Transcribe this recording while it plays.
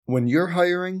When you're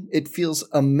hiring, it feels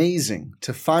amazing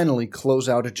to finally close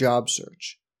out a job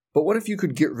search. But what if you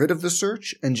could get rid of the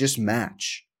search and just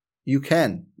match? You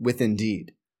can with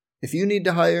Indeed. If you need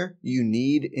to hire, you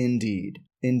need Indeed.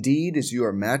 Indeed is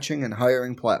your matching and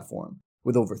hiring platform.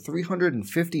 With over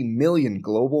 350 million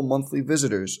global monthly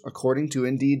visitors, according to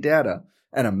Indeed data,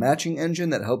 and a matching engine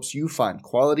that helps you find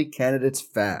quality candidates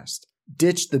fast.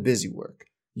 Ditch the busy work.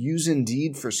 Use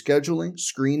Indeed for scheduling,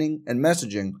 screening, and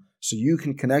messaging so you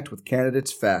can connect with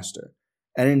candidates faster.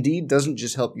 And Indeed doesn't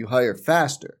just help you hire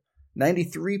faster.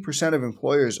 93% of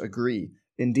employers agree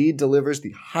Indeed delivers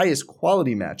the highest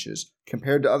quality matches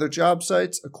compared to other job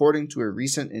sites, according to a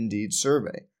recent Indeed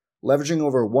survey. Leveraging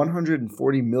over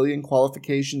 140 million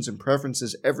qualifications and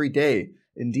preferences every day,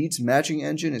 Indeed's matching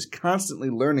engine is constantly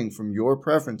learning from your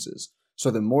preferences, so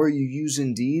the more you use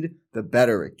Indeed, the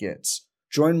better it gets.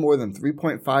 Join more than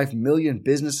 3.5 million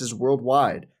businesses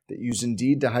worldwide that use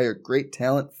Indeed to hire great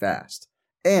talent fast.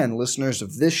 And listeners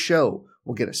of this show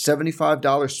will get a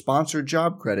 $75 sponsored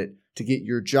job credit to get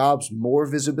your jobs more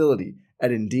visibility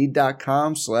at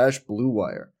Indeed.com/Blue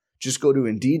Wire. Just go to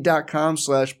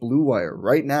Indeed.com/Blue Wire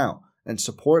right now and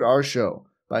support our show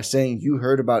by saying you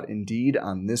heard about Indeed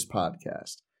on this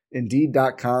podcast.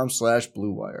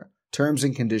 Indeed.com/Blue Wire. Terms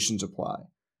and conditions apply.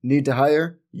 Need to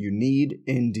hire? You need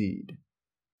Indeed.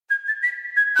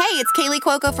 Hey, it's Kaylee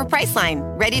Cuoco for Priceline.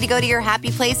 Ready to go to your happy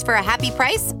place for a happy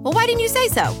price? Well, why didn't you say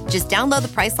so? Just download the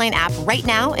Priceline app right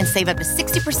now and save up to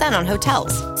 60% on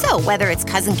hotels. So whether it's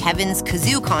Cousin Kevin's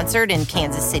Kazoo Concert in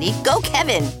Kansas City, go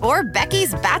Kevin, or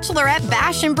Becky's Bachelorette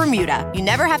Bash in Bermuda, you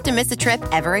never have to miss a trip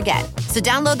ever again. So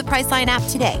download the Priceline app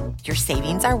today. Your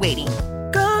savings are waiting.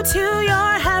 Go to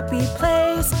your happy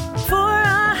place for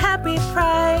a happy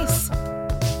price.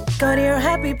 Go to your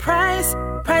happy price,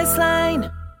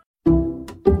 Priceline.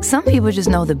 Some people just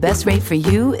know the best rate for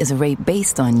you is a rate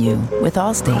based on you with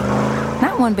Allstate.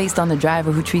 Not one based on the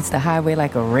driver who treats the highway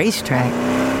like a racetrack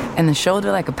and the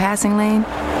shoulder like a passing lane.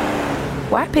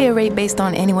 Why pay a rate based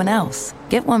on anyone else?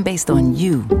 Get one based on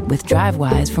you with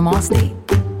DriveWise from Allstate.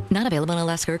 Not available in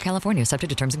Alaska or California, subject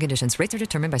to terms and conditions. Rates are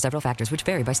determined by several factors, which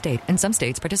vary by state. In some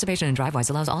states, participation in DriveWise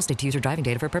allows Allstate to use your driving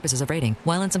data for purposes of rating.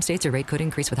 While in some states, your rate could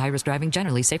increase with high-risk driving.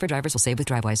 Generally, safer drivers will save with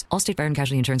DriveWise. Allstate Fire and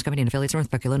Casualty Insurance Company and affiliates,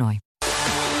 Northbrook, Illinois.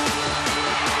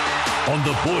 On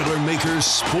the Boilermakers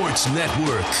Sports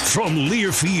Network from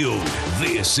Learfield,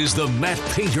 this is the Matt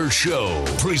Painter Show,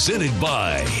 presented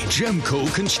by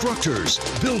Gemco Constructors,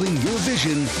 building your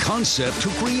vision concept to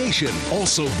creation.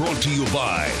 Also brought to you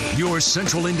by your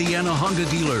Central Indiana Honda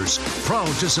dealers,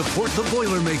 proud to support the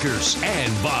Boilermakers,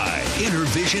 and by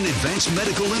Intervision Advanced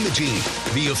Medical Imaging,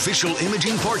 the official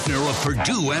imaging partner of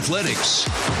Purdue Athletics.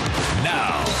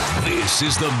 Now, this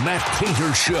is the Matt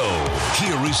Painter Show.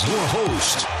 Here is your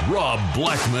host, Rob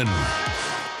Blackman.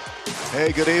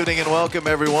 Hey, good evening and welcome,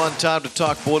 everyone. Time to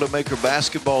talk Boilermaker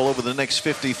basketball over the next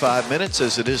 55 minutes,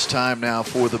 as it is time now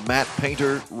for the Matt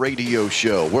Painter Radio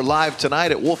Show. We're live tonight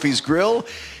at Wolfie's Grill,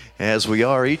 as we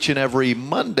are each and every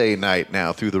Monday night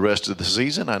now through the rest of the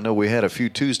season. I know we had a few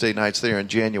Tuesday nights there in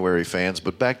January, fans,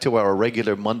 but back to our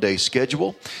regular Monday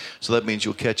schedule. So that means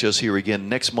you'll catch us here again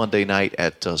next Monday night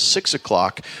at 6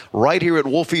 o'clock, right here at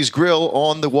Wolfie's Grill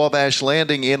on the Wabash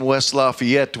Landing in West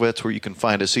Lafayette. That's where you can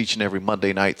find us each and every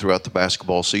Monday night throughout the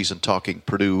basketball season, talking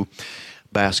Purdue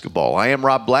basketball. I am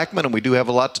Rob Blackman, and we do have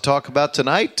a lot to talk about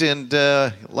tonight, and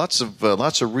lots of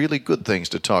really good things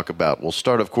to talk about. We'll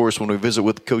start, of course, when we visit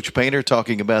with Coach Painter,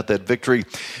 talking about that victory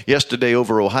yesterday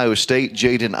over Ohio State.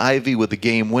 Jaden Ivey with the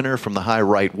game winner from the high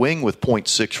right wing with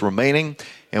 .6 remaining.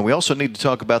 And we also need to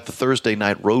talk about the Thursday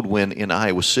night road win in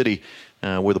Iowa City,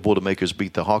 where the Boilermakers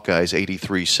beat the Hawkeyes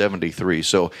 83-73.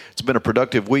 So it's been a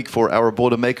productive week for our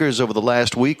Boilermakers over the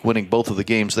last week, winning both of the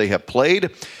games they have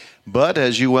played. But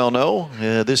as you well know,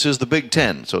 this is the Big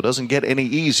Ten, so it doesn't get any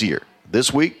easier.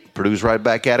 This week, Purdue's right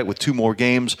back at it with two more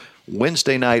games.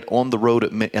 Wednesday night on the road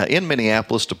in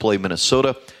Minneapolis to play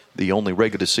Minnesota, the only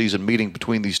regular season meeting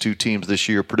between these two teams this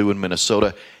year, Purdue and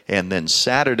Minnesota. And then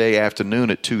Saturday afternoon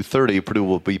at 2:30, Purdue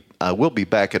will be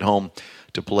back at home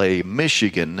to play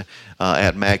Michigan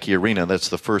at Mackey Arena. That's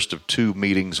the first of two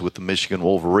meetings with the Michigan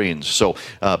Wolverines. So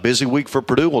busy week for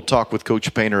Purdue. We'll talk with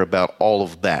Coach Painter about all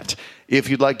of that. If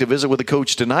you'd like to visit with the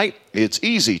coach tonight, it's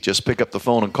easy. Just pick up the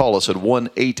phone and call us at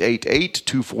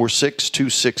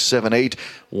 1-888-246-2678,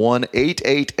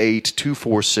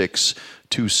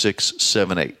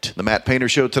 1-888-246-2678. The Matt Painter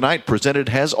Show tonight, presented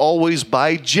as always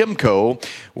by Gemco.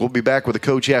 We'll be back with the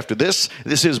coach after this.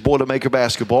 This is Boilermaker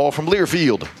basketball from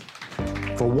Learfield.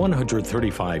 For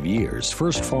 135 years,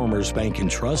 First Farmers Bank and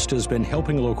Trust has been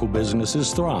helping local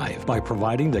businesses thrive by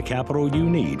providing the capital you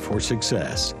need for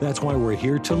success. That's why we're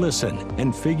here to listen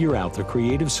and figure out the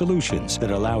creative solutions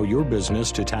that allow your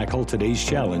business to tackle today's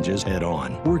challenges head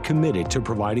on. We're committed to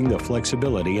providing the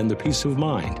flexibility and the peace of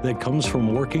mind that comes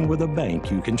from working with a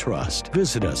bank you can trust.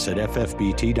 Visit us at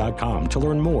ffbt.com to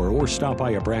learn more or stop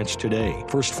by a branch today.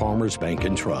 First Farmers Bank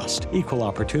and Trust. Equal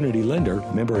Opportunity Lender,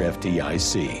 member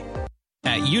FDIC.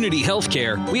 At Unity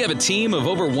Healthcare, we have a team of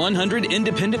over 100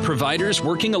 independent providers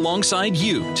working alongside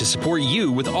you to support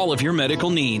you with all of your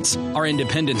medical needs. Our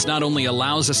independence not only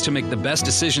allows us to make the best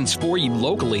decisions for you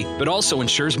locally, but also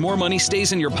ensures more money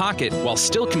stays in your pocket while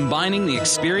still combining the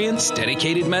experience,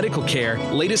 dedicated medical care,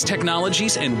 latest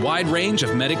technologies, and wide range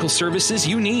of medical services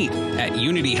you need. At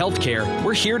Unity Healthcare,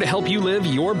 we're here to help you live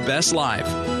your best life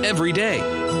every day.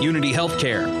 Unity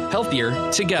Healthcare.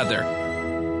 Healthier together.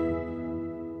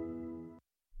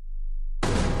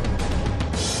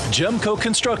 Gemco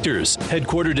Constructors,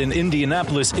 headquartered in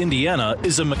Indianapolis, Indiana,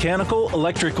 is a mechanical,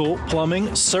 electrical,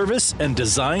 plumbing, service, and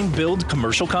design-build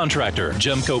commercial contractor.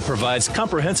 Gemco provides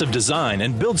comprehensive design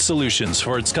and build solutions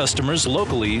for its customers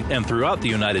locally and throughout the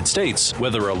United States.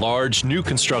 Whether a large new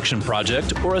construction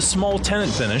project or a small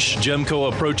tenant finish, Gemco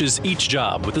approaches each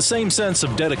job with the same sense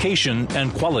of dedication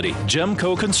and quality.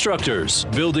 Gemco Constructors,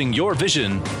 building your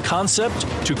vision, concept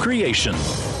to creation.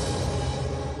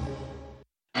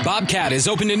 Bobcat has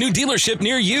opened a new dealership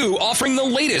near you, offering the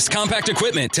latest compact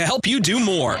equipment to help you do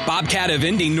more. Bobcat of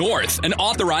Indy North, an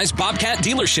authorized Bobcat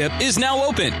dealership, is now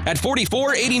open at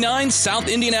 4489 South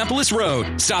Indianapolis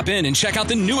Road. Stop in and check out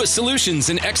the newest solutions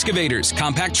in excavators,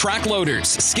 compact track loaders,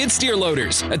 skid steer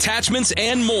loaders, attachments,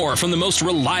 and more from the most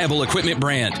reliable equipment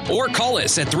brand. Or call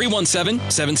us at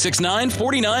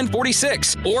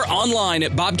 317-769-4946 or online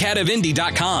at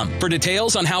bobcatofindy.com for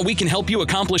details on how we can help you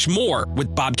accomplish more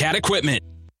with Bobcat equipment.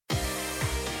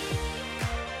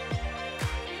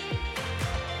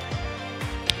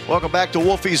 Welcome back to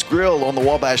Wolfie's Grill on the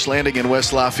Wabash Landing in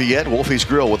West Lafayette. Wolfie's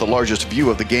Grill with the largest view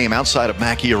of the game outside of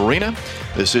Mackey Arena.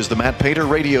 This is the Matt Painter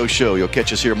Radio Show. You'll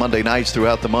catch us here Monday nights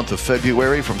throughout the month of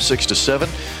February from 6 to 7,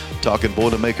 talking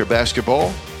Boilermaker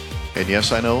basketball. And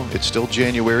yes, I know it's still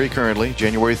January currently,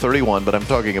 January 31, but I'm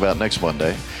talking about next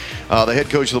Monday. The head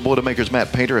coach of the Boilermakers,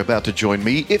 Matt Painter, about to join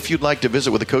me. If you'd like to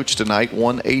visit with the coach tonight,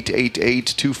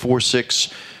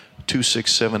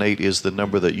 1-888-246-2678 is the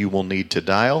number that you will need to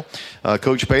dial.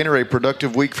 Coach Painter, a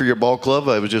productive week for your ball club.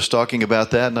 I was just talking about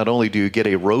that. Not only do you get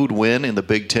a road win in the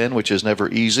Big Ten, which is never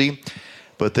easy,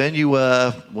 but then you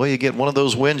get one of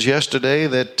those wins yesterday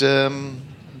that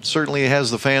certainly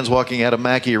has the fans walking out of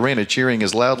Mackey Arena cheering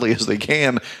as loudly as they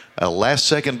can. A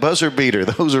last-second buzzer beater.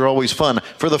 Those are always fun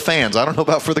for the fans. I don't know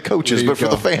about for the coaches, but for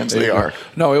the fans, they are.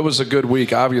 No, it was a good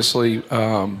week. Obviously,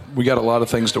 we got a lot of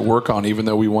things to work on, even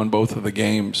though we won both of the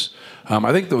games.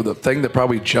 I think the thing that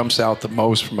probably jumps out the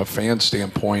most from a fan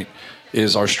standpoint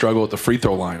is our struggle at the free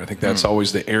throw line. I think that's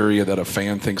always the area that a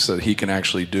fan thinks that he can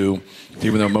actually do,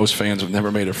 even though most fans have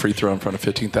never made a free throw in front of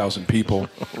 15,000 people.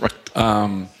 Right.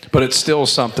 But it's still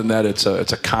something that it's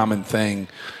a common thing.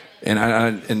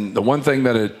 And the one thing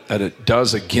that it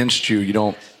does against you, you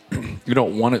don't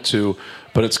want it to,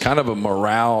 but it's kind of a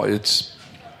morale. You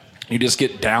just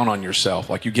get down on yourself.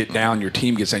 Like you get down, your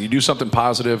team gets down. You do something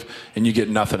positive, and you get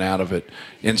nothing out of it.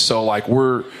 And so like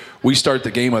we start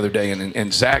the game the other day,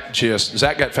 and Zach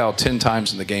got fouled 10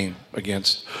 times in the game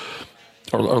against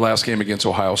our last game against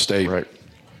Ohio State. Right.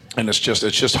 And it's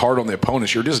just hard on the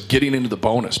opponents. You're just getting into the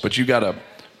bonus, but you got to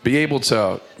be able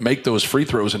to make those free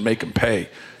throws and make them pay.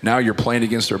 Now you're playing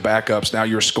against their backups. Now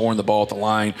you're scoring the ball at the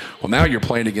line. Well, now you're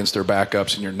playing against their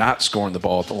backups and you're not scoring the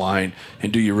ball at the line.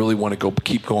 And do you really want to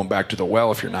keep going back to the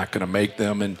well if you're not going to make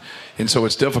them? And so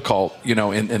it's difficult,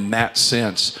 in that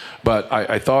sense. But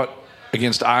I thought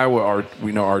against Iowa,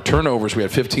 our turnovers, we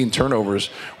had 15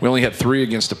 turnovers. We only had 3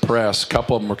 against the press. A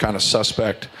couple of them were kind of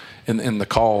suspect in the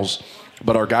calls.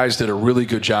 But our guys did a really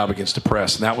good job against the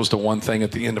press, and that was the one thing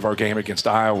at the end of our game against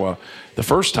Iowa. The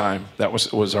first time, that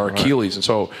was our Achilles. And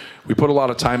so we put a lot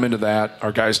of time into that.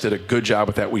 Our guys did a good job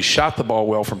with that. We shot the ball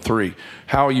well from 3.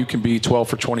 How you can be 12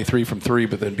 for 23 from 3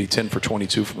 but then be 10 for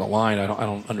 22 from the line, I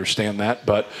don't understand that.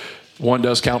 But one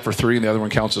does count for 3 and the other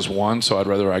one counts as 1, so I'd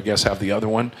rather, I guess, have the other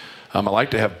one. I like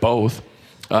to have both.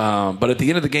 But at the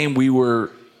end of the game, we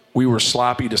were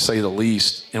sloppy, to say the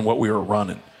least, in what we were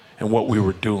running and what we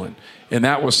were doing. And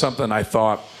that was something I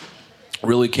thought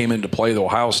really came into play the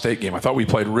Ohio State game. I thought we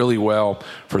played really well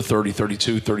for 30,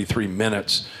 32, 33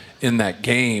 minutes in that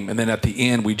game. And then at the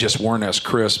end, we just weren't as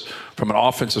crisp from an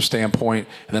offensive standpoint.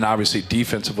 And then obviously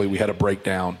defensively, we had a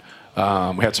breakdown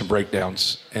We had some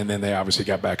breakdowns, and then they obviously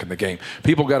got back in the game.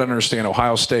 People got to understand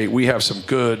Ohio State, we have some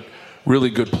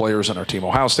really good players on our team.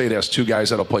 Ohio State has 2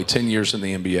 guys that will play 10 years in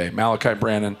the NBA. Malachi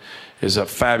Brannon is a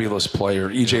fabulous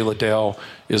player. E.J. Liddell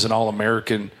is an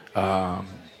All-American,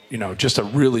 just a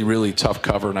really, really tough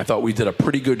cover, and I thought we did a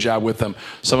pretty good job with them.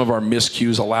 Some of our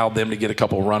miscues allowed them to get a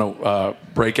couple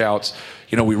breakouts.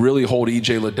 We really hold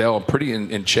E.J. Liddell pretty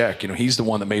in check. He's the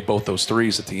one that made both those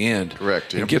threes at the end.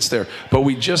 Correct. And gets there. But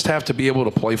we just have to be able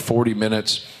to play 40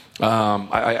 minutes.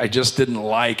 I just didn't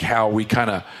like how we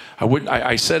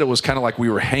I said it was kind of like we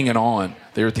were hanging on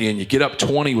there at the end. You get up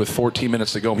 20 with 14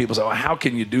 minutes to go, and people say, well, how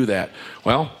can you do that?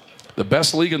 Well, the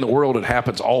best league in the world, it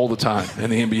happens all the time in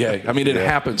the NBA. I mean, it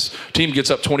happens. Team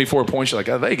gets up 24 points. You're like,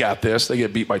 oh, they got this. They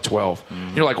get beat by 12.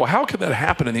 Mm-hmm. You're like, well, how could that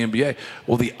happen in the NBA?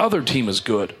 Well, the other team is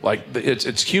good. Like,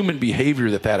 it's human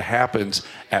behavior that happens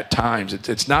at times.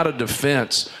 It's not a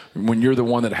defense when you're the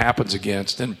one that happens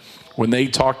against. And when they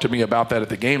talked to me about that at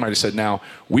the game, I just said, now,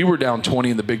 we were down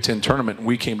 20 in the Big Ten tournament, and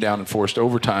we came down and forced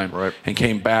overtime and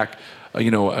came back,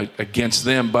 against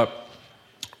them. But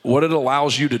what it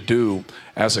allows you to do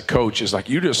as a coach is like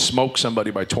you just smoke somebody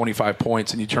by 25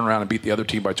 points and you turn around and beat the other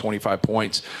team by 25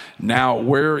 points. Now,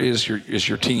 where is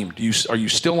your team? Are you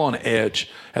still on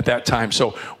edge at that time?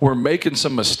 So we're making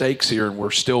some mistakes here and we're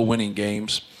still winning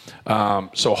games.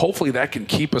 So hopefully that can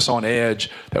keep us on edge,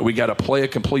 that we got to play a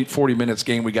complete 40 minutes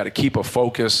game. We got to keep a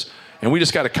focus, and we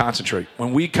just got to concentrate.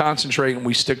 When we concentrate and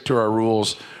we stick to our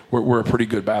rules, we're a pretty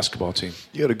good basketball team.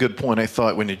 You had a good point, I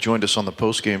thought, when you joined us on the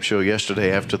post-game show yesterday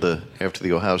after the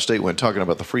Ohio State win, talking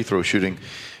about the free throw shooting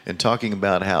and talking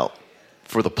about how,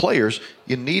 for the players,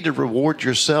 you need to reward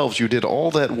yourselves. You did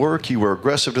all that work. You were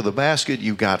aggressive to the basket.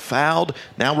 You got fouled.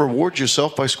 Now reward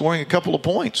yourself by scoring a couple of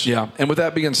points. Yeah, and with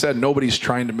that being said, nobody's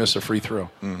trying to miss a free throw.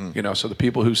 Mm-hmm. So the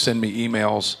people who send me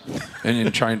emails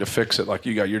and trying to fix it, like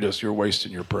you're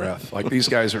wasting your breath. Like these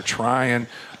guys are trying.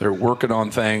 They're working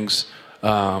on things.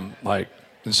 And I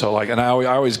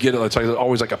always get it. It's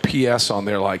always like a PS on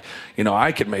there, like,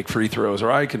 I can make free throws,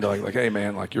 or I can like, hey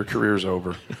man, like your career's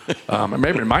over. And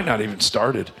maybe it might not even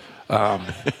started.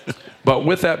 But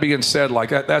with that being said,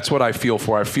 like that's what I feel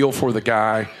for. I feel for the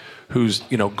guy who's,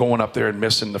 going up there and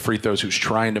missing the free throws, who's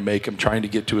trying to make them, trying to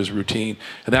get to his routine.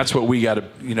 And that's what we got to,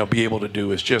 be able to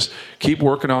do is just keep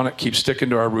working on it, keep sticking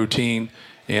to our routine,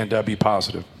 and be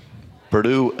positive.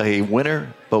 Purdue, a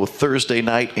winner both Thursday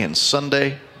night and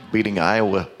Sunday, beating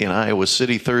Iowa in Iowa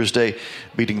City Thursday,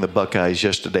 beating the Buckeyes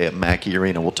yesterday at Mackey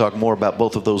Arena. We'll talk more about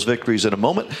both of those victories in a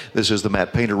moment. This is the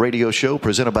Matt Painter Radio Show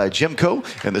presented by Gemco,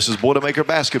 and this is Boilermaker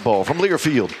Basketball from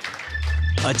Learfield.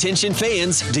 Attention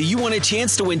fans, do you want a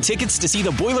chance to win tickets to see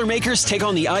the Boilermakers take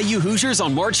on the IU Hoosiers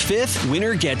on March 5th?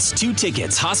 Winner gets 2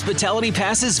 tickets, hospitality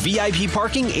passes, VIP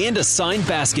parking, and a signed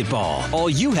basketball. All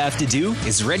you have to do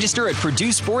is register at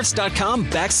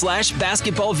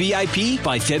PurdueSports.com/basketballVIP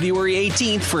by February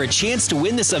 18th for a chance to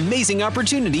win this amazing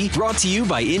opportunity, brought to you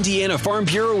by Indiana Farm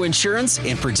Bureau Insurance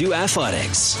and Purdue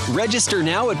Athletics. Register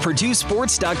now at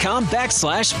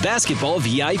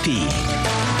PurdueSports.com/basketballVIP.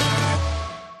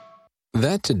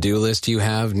 That to-do list you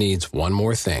have needs one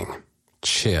more thing.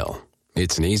 Chill.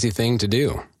 It's an easy thing to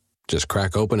do. Just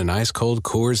crack open an ice-cold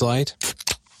Coors Light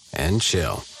and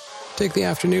chill. Take the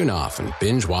afternoon off and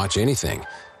binge watch anything.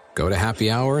 Go to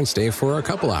happy hour and stay for a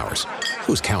couple hours.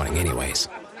 Who's counting anyways?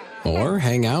 Or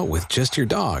hang out with just your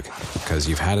dog, because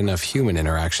you've had enough human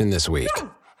interaction this week.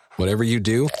 Whatever you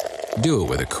do it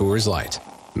with a Coors Light.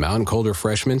 Mountain Cold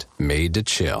Refreshment made to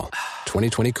chill.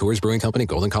 2020 Coors Brewing Company,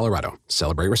 Golden, Colorado.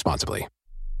 Celebrate responsibly.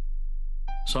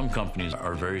 Some companies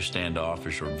are very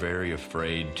standoffish or very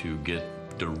afraid to get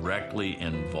directly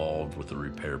involved with the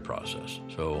repair process.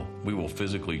 So we will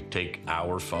physically take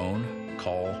our phone,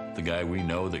 call the guy we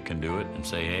know that can do it, and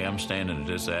say, hey, I'm standing at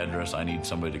this address. I need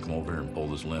somebody to come over here and pull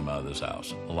this limb out of this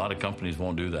house. A lot of companies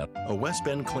won't do that. A West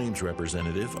Bend claims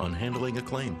representative on handling a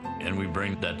claim. And we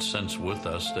bring that sense with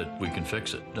us that we can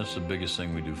fix it. That's the biggest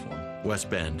thing we do for them. West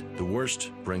Bend, the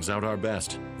worst brings out our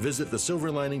best. Visit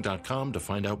thesilverlining.com to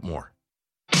find out more.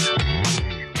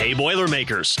 Hey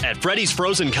Boilermakers, at Freddy's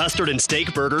Frozen Custard and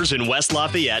Steak Burgers in West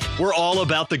Lafayette, we're all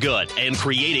about the good and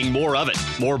creating more of it.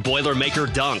 More Boilermaker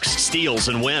dunks, steals,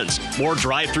 and wins. More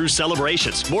drive-through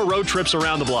celebrations. More road trips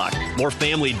around the block. More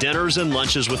family dinners and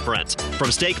lunches with friends.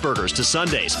 From steak burgers to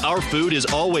sundaes, our food is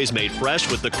always made fresh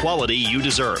with the quality you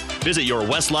deserve. Visit your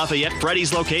West Lafayette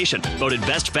Freddy's location, voted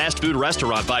best fast food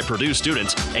restaurant by Purdue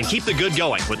students, and keep the good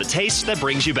going with a taste that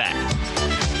brings you back.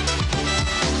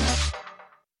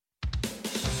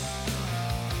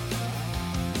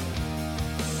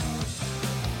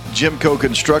 Gemco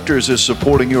Constructors is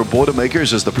supporting your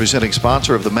Boilermakers as the presenting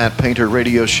sponsor of the Matt Painter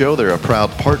Radio Show. They're a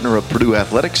proud partner of Purdue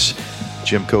Athletics.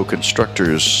 Gemco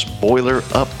Constructors, Boiler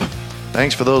Up.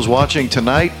 Thanks for those watching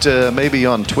tonight, maybe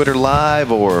on Twitter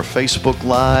Live or Facebook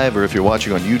Live, or if you're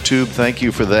watching on YouTube, thank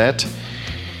you for that.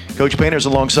 Coach Painter's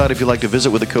alongside. If you'd like to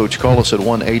visit with the coach, call us at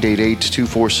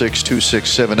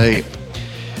 1-888-246-2678.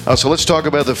 So let's talk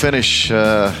about the finish,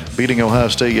 beating Ohio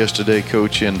State yesterday,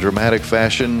 Coach, in dramatic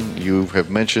fashion. You have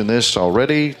mentioned this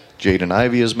already. Jaden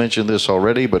Ivey has mentioned this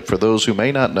already. But for those who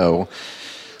may not know,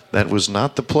 that was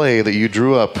not the play that you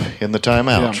drew up in the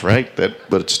timeouts, right? But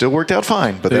it still worked out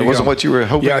fine. But that wasn't what you were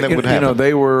hoping that would happen.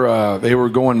 They were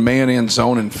going man in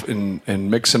zone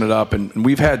and mixing it up. And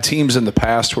we've had teams in the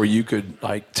past where you could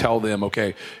tell them,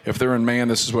 okay, if they're in man,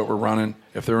 this is what we're running.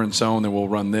 If they're in zone, then we'll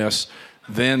run this.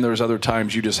 Then there's other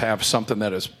times you just have something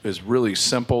that is really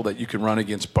simple that you can run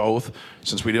against both,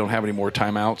 since we don't have any more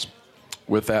timeouts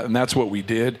with that. And that's what we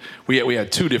did. We had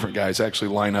two different guys actually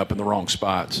line up in the wrong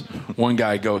spots. One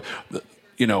guy goes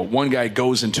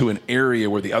into an area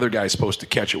where the other guy's supposed to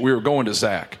catch it. We were going to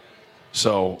Zach.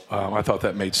 So I thought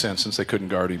that made sense since they couldn't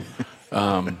guard him.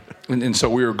 And so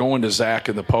we were going to Zach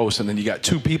in the post, and then you got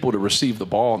two people to receive the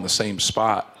ball in the same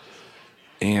spot.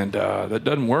 And that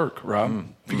doesn't work, Rob.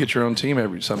 If you get your own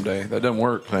team someday, that doesn't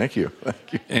work. Thank you.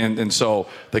 And so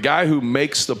the guy who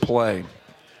makes the play,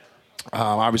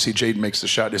 obviously Jaden makes the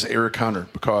shot, is Eric Hunter,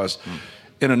 because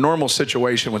in a normal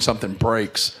situation when something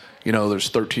breaks, there's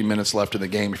 13 minutes left in the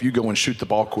game. If you go and shoot the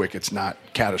ball quick, it's not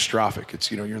catastrophic.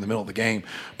 It's, you're in the middle of the game.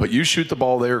 But you shoot the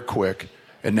ball there quick,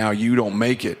 and now you don't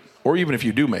make it. Or even if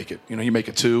you do make it, you make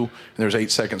it 2, and there's 8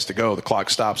 seconds to go. The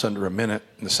clock stops under a minute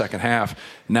in the second half.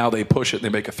 Now they push it, and they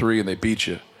make a 3, and they beat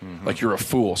you. Like you're a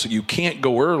fool. So you can't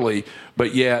go early,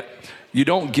 but yet you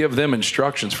don't give them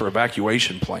instructions for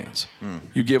evacuation plans.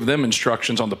 You give them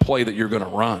instructions on the play that you're going to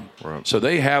run. Right. So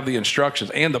they have the instructions,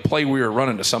 and the play we were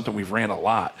running is something we've ran a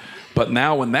lot. But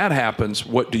now when that happens,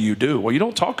 what do? Well, you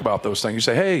don't talk about those things. You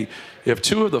say, hey, if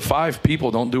 2 of the 5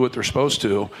 people don't do what they're supposed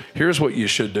to, here's what you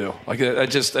should do.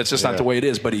 That's just not the way it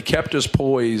is. But he kept his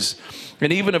poise.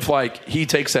 And even if, he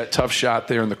takes that tough shot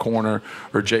there in the corner,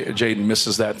 or Jaden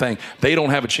misses that thing, they don't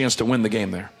have a chance to win the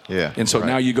game there. Yeah. And so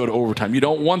now you go to overtime. You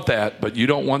don't want that, but you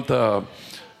don't want the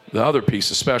other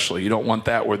piece especially. You don't want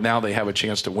that where now they have a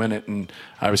chance to win it. And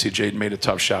obviously Jaden made a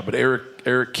tough shot. But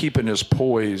Eric keeping his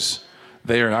poise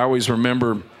there. And I always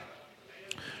remember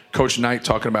Coach Knight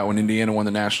talking about when Indiana won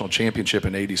the national championship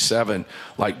in '87,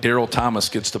 Daryl Thomas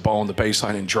gets the ball on the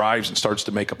baseline and drives and starts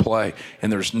to make a play,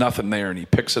 and there's nothing there, and he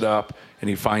picks it up and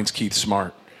he finds Keith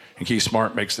Smart, and Keith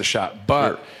Smart makes the shot,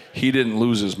 but he didn't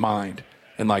lose his mind.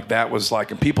 And that was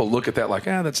and people look at that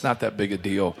that's not that big a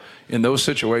deal. In those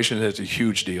situations, it's a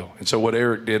huge deal. And so what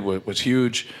Eric did was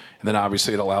huge. And then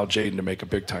obviously it allowed Jaden to make a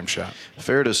big-time shot.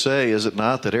 Fair to say, is it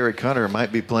not, that Eric Hunter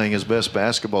might be playing his best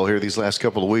basketball here these last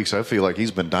couple of weeks? I feel like he's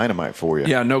been dynamite for you.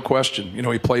 Yeah, no question.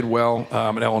 He played well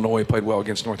at Illinois, played well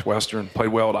against Northwestern, played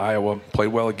well at Iowa, played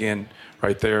well again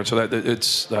right there. And so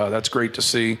that's great to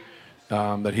see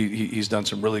that he's done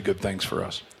some really good things for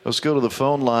us. Let's go to the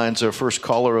phone lines. Our first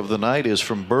caller of the night is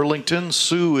from Burlington.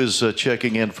 Sue is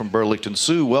checking in from Burlington.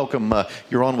 Sue, welcome.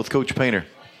 You're on with Coach Painter.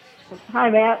 Hi,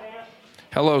 Matt.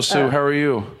 Hello, Sue. How are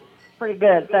you? Pretty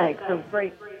good, thanks. A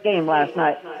great game last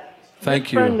night.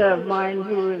 Thank you. A friend of mine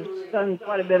who has done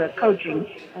quite a bit of coaching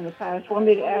in the past wanted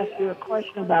me to ask you a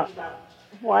question about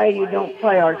why you don't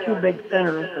play our 2 big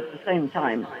centers at the same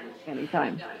time,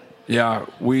 anytime. Yeah,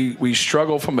 we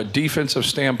struggle from a defensive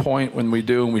standpoint when we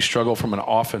do, and we struggle from an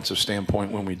offensive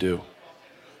standpoint when we do.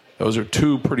 Those are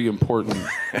 2 pretty important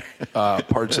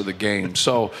parts of the game.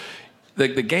 So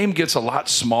the game gets a lot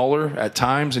smaller at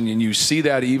times, and you see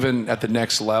that even at the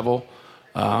next level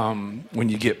when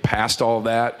you get past all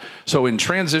that. So in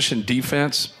transition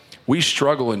defense, we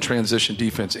struggle in transition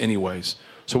defense anyways.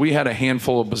 So we had a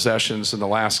handful of possessions in the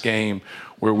last game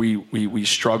where we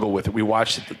struggle with it. We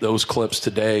watched those clips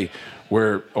today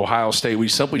where Ohio State, we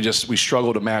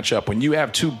struggle to match up. When you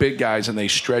have 2 big guys and they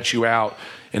stretch you out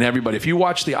and everybody, if you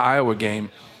watch the Iowa game,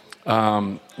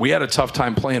 we had a tough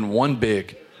time playing 1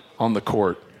 big on the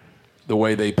court, the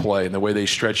way they play and the way they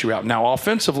stretch you out. Now,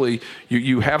 offensively,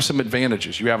 you have some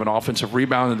advantages. You have an offensive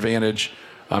rebound advantage.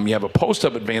 You have a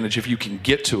post-up advantage if you can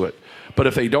get to it. But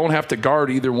if they don't have to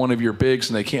guard either one of your bigs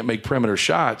and they can't make perimeter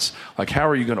shots, how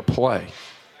are you going to play?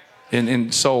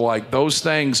 And so, those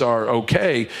things are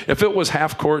okay. If it was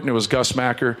half court and it was Gus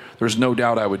Macker, there's no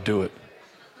doubt I would do it,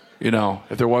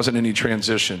 if there wasn't any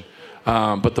transition.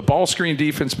 But the ball screen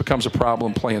defense becomes a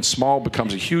problem. Playing small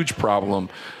becomes a huge problem.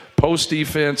 Post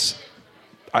defense,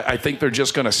 I think they're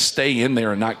just going to stay in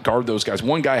there and not guard those guys.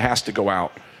 One guy has to go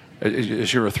out.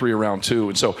 as you're a 3 around 2.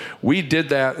 And so we did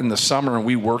that in the summer, and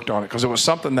we worked on it because it was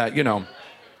something that,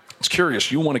 it's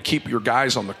curious. You want to keep your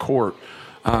guys on the court.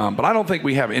 But I don't think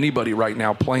we have anybody right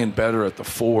now playing better at the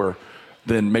 4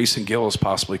 than Mason Gillis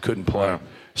possibly couldn't play. Wow.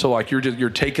 So, you're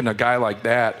taking a guy like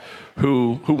that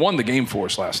who won the game for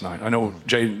us last night. I know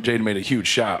Jaden made a huge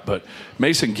shot, but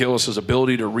Mason Gillis'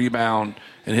 ability to rebound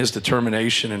and his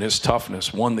determination and his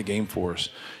toughness won the game for us.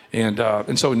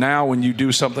 And so now when you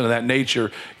do something of that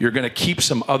nature, you're going to keep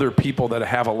some other people that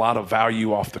have a lot of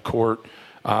value off the court.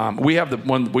 We have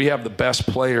the best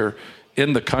player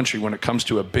in the country when it comes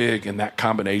to a big in that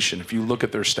combination. If you look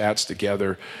at their stats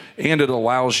together, and it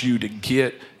allows you to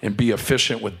get and be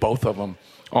efficient with both of them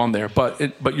on there.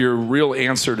 But your real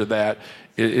answer to that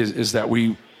is that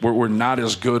we're not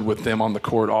as good with them on the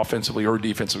court offensively or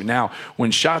defensively. Now,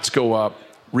 when shots go up,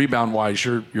 rebound-wise,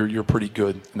 you're pretty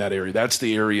good in that area. That's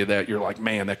the area that you're like,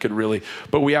 man, that could really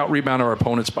 – but we out-rebound our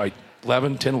opponents by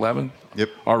 10-11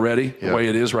 already, the way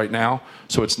it is right now.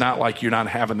 So it's not like you're not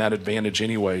having that advantage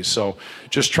anyway. So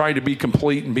just trying to be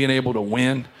complete and being able to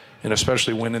win, and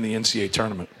especially win in the NCAA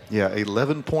tournament. Yeah,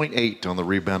 11.8 on the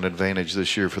rebound advantage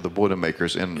this year for the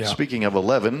Boilermakers. And speaking of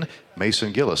 11,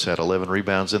 Mason Gillis had 11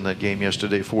 rebounds in that game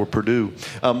yesterday for Purdue.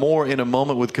 More in a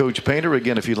moment with Coach Painter.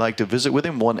 Again, if you'd like to visit with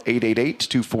him,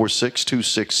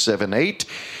 1-888-246-2678.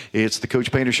 It's the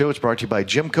Coach Painter Show. It's brought to you by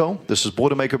Jimco. This is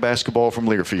Boilermaker basketball from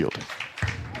Learfield.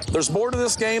 There's more to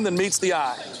this game than meets the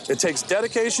eye. It takes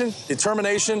dedication,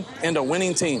 determination, and a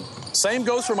winning team. Same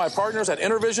goes for my partners at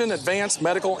Intervision Advanced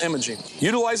Medical Imaging.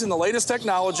 Utilizing the latest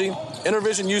technology,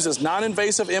 Intervision uses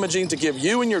non-invasive imaging to give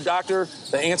you and your doctor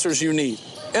the answers you need.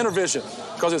 Intervision,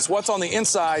 because it's what's on the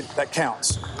inside that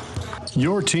counts.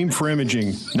 Your team for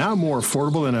imaging, now more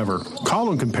affordable than ever.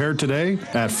 Call and compare today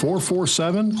at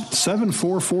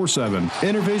 447-7447.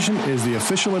 Intervision is the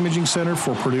official imaging center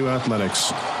for Purdue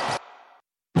Athletics.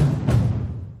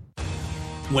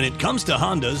 When it comes to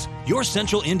Hondas, your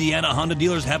Central Indiana Honda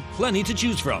dealers have plenty to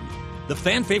choose from. The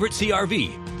fan-favorite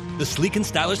CR-V, the sleek and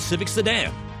stylish Civic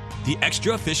Sedan, the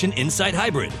extra-efficient Insight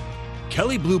Hybrid.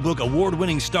 Kelley Blue Book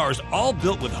award-winning stars all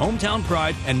built with hometown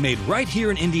pride and made right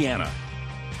here in Indiana.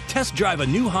 Test drive a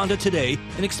new Honda today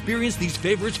and experience these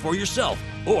favorites for yourself.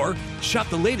 Or shop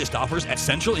the latest offers at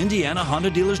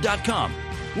CentralIndianaHondaDealers.com.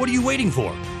 What are you waiting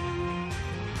for?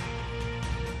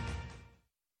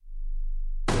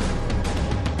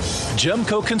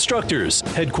 Jemco Constructors,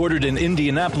 headquartered in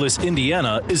Indianapolis,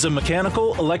 Indiana, is a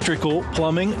mechanical, electrical,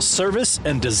 plumbing, service,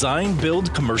 and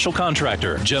design-build commercial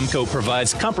contractor. Jemco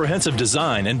provides comprehensive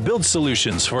design and build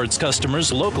solutions for its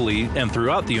customers locally and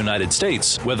throughout the United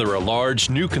States. Whether a large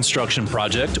new construction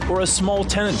project or a small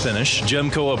tenant finish,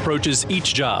 Jemco approaches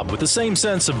each job with the same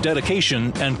sense of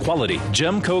dedication and quality.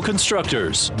 Jemco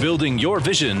Constructors, building your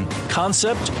vision,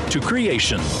 concept to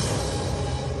creation.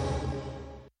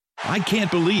 I can't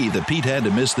believe that Pete had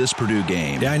to miss this Purdue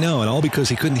game. Yeah, I know, and all because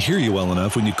he couldn't hear you well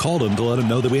enough when you called him to let him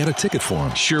know that we had a ticket for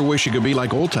him. Sure wish it could be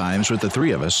like old times with the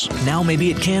three of us. Now maybe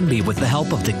it can be with the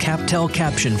help of the CapTel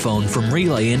Caption Phone from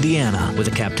Relay, Indiana. With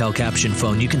a CapTel Caption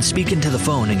Phone, you can speak into the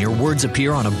phone and your words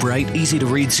appear on a bright,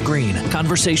 easy-to-read screen.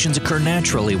 Conversations occur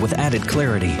naturally with added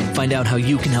clarity. Find out how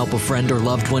you can help a friend or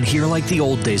loved one hear like the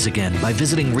old days again by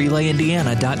visiting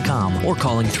RelayIndiana.com or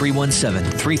calling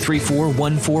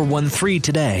 317-334-1413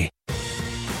 today.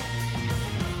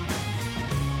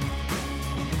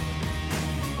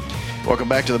 Welcome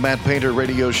back to the Matt Painter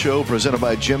Radio Show presented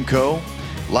by Jimco.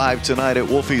 Live tonight at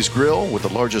Wolfie's Grill with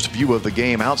the largest view of the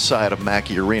game outside of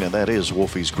Mackey Arena. That is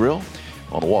Wolfie's Grill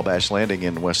on the Wabash Landing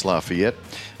in West Lafayette.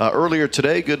 Earlier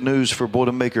today, good news for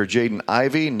Boilermaker Jaden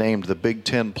Ivey, named the Big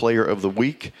Ten Player of the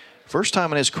Week. First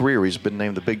time in his career he's been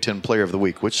named the Big Ten Player of the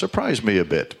Week, which surprised me a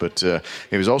bit. But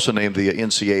he was also named the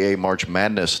NCAA March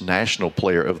Madness National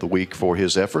Player of the Week for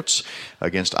his efforts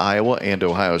against Iowa and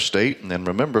Ohio State. And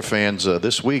remember, fans,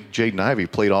 this week Jaden Ivey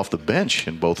played off the bench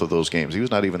in both of those games. He was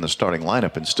not even in the starting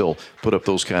lineup and still put up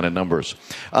those kind of numbers.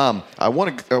 I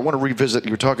want to revisit,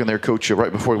 you were talking there, Coach,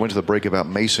 right before we went to the break about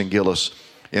Mason Gillis.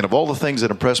 And of all the things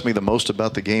that impressed me the most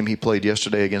about the game he played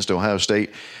yesterday against Ohio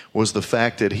State was the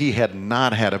fact that he had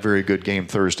not had a very good game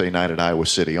Thursday night at Iowa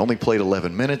City. Only played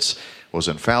 11 minutes, was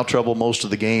in foul trouble most of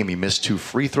the game. He missed 2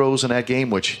 free throws in that game,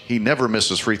 which he never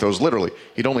misses free throws, literally.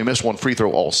 He'd only missed 1 free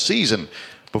throw all season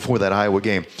before that Iowa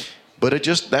game. But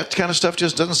that kind of stuff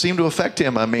just doesn't seem to affect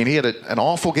him. I mean, he had an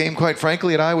awful game, quite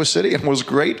frankly, at Iowa City and was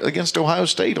great against Ohio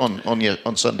State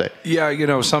on Sunday.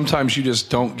 Yeah, sometimes you just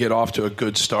don't get off to a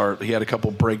good start. He had a couple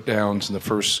breakdowns in the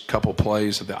first couple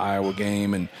plays of the Iowa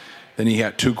game, and then he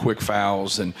had 2 quick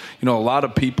fouls. And, a lot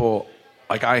of people,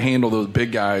 like I handle those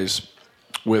big guys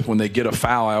with when they get a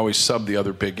foul, I always sub the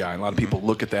other big guy. A lot of people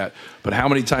look at that. But how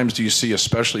many times do you see,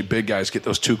 especially big guys, get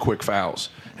those 2 quick fouls?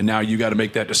 And now you got to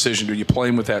make that decision. Do you play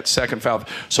him with that second foul?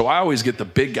 So I always get the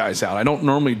big guys out. I don't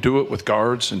normally do it with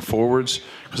guards and forwards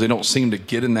because they don't seem to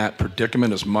get in that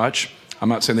predicament as much. I'm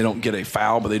not saying they don't get a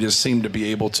foul, but they just seem to be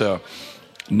able to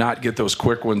not get those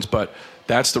quick ones. But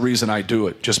that's the reason I do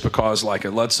it, just because like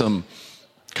it lets them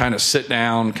kind of sit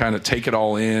down, kind of take it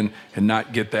all in and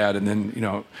not get that. And then, you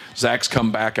know, Zach's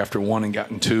come back after 1 and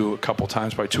gotten 2 a couple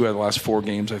times, probably 2 out of the last 4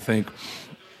 games, I think.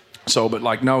 So, but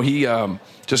like, no, he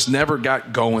just never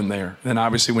got going there. Then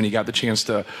obviously when he got the chance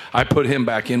to, I put him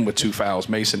back in with 2 fouls,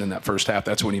 Mason, in that first half.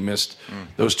 That's when he missed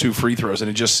those 2 free throws.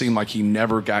 And it just seemed like he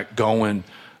never got going,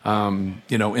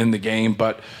 you know, in the game.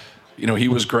 But, you know, he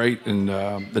was great in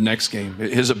the next game.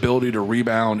 His ability to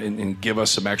rebound and give us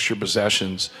some extra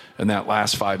possessions in that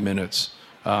last 5 minutes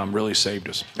really saved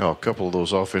us. Oh, a couple of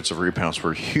those offensive rebounds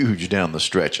were huge down the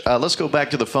stretch. Let's go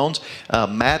back to the phones.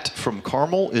 Matt from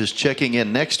Carmel is checking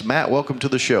in next. Matt, welcome to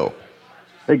the show.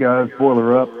 Hey, guys.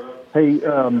 Boiler up. Hey,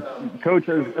 Coach,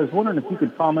 I was wondering if you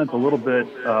could comment a little bit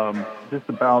just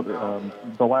about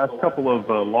the last couple of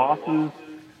losses,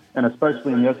 and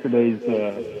especially in yesterday's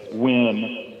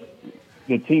win.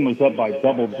 The team was up by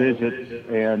double digits,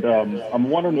 and I'm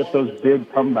wondering if those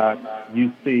big comebacks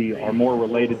you see are more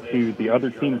related to the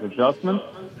other team's adjustments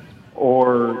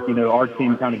or, you know, our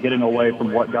team kind of getting away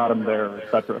from what got them there,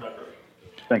 et cetera.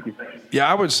 Thank you.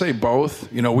 Yeah, I would say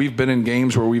both. You know, we've been in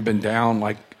games where we've been down,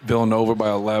 like Villanova by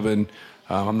 11.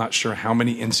 I'm not sure how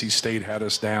many NC State had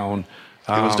us down.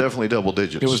 It was definitely double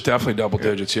digits. It was definitely double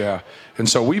digits, yeah. And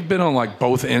so we've been on like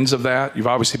both ends of that. You've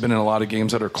obviously been in a lot of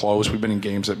games that are close. We've been in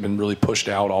games that have been really pushed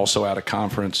out, also out of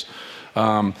conference.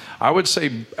 I would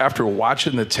say after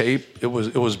watching the tape, it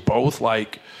was both.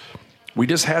 Like we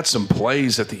just had some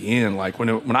plays at the end. Like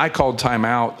when I called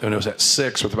timeout and it was at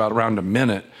 6 with about around a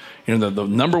minute, you know, the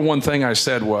number one thing I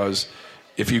said was,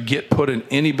 if you get put in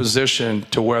any position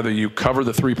to whether you cover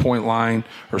the three-point line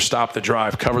or stop the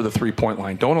drive, cover the three-point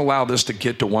line. Don't allow this to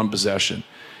get to one possession.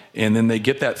 And then they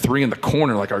get that 3 in the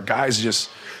corner. Like our guys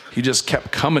he just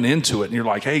kept coming into it. And you're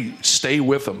like, hey, stay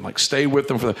with them. Like stay with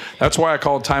them. That's why I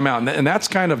called timeout. And that's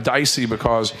kind of dicey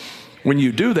because when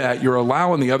you do that, you're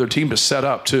allowing the other team to set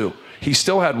up too. He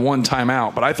still had 1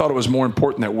 timeout, but I thought it was more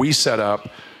important that we set up.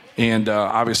 And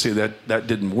obviously that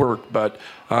didn't work. But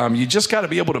you just got to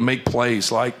be able to make plays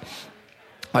like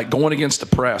going against the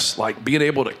press, like being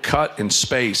able to cut in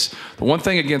space. The one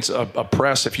thing against a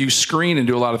press, if you screen and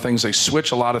do a lot of things, they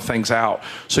switch a lot of things out.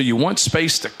 So you want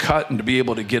space to cut and to be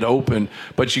able to get open.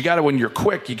 But you got to, when you're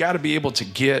quick, you got to be able to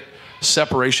get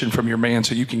separation from your man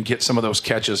so you can get some of those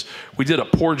catches. We did a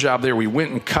poor job there. We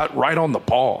went and cut right on the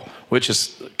ball, which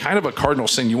is kind of a cardinal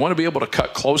sin. You want to be able to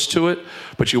cut close to it,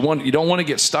 but you don't want to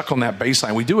get stuck on that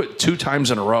baseline. We do it 2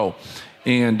 times in a row.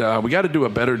 And we got to do a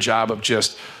better job of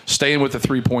just staying with the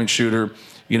three-point shooter,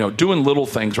 you know, doing little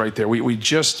things right there. We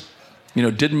just, you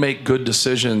know, didn't make good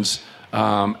decisions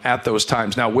at those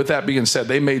times. Now, with that being said,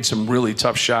 they made some really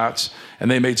tough shots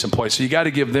and they made some plays. So you got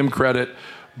to give them credit,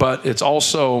 but it's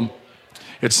also –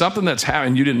 it's something that's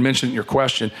happening. You didn't mention it in your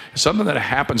question. It's something that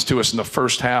happens to us in the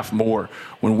first half more.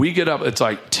 When we get up, it's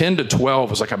like 10 to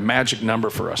 12 is like a magic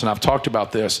number for us. And I've talked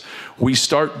about this. We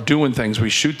start doing things. We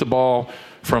shoot the ball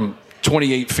from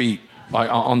 28 feet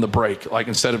like on the break, like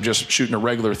instead of just shooting a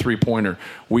regular three-pointer.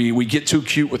 We get too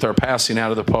cute with our passing out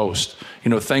of the post,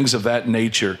 you know, things of that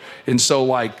nature. And so,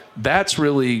 like, that's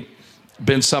really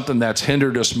been something that's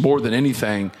hindered us more than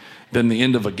anything than the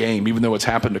end of a game, even though it's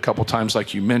happened a couple times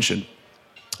like you mentioned.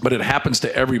 But it happens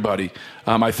to everybody.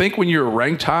 I think when you're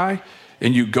ranked high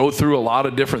and you go through a lot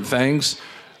of different things,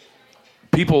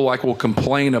 people will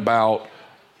complain about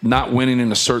not winning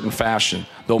in a certain fashion.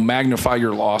 They'll magnify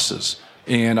your losses.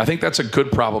 And I think that's a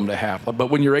good problem to have.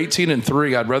 But when you're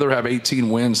 18-3, I'd rather have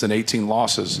 18 wins than 18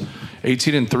 losses.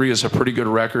 18-3 is a pretty good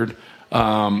record.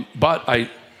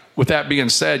 With that being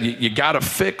said, you got to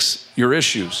fix your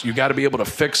issues. You got to be able to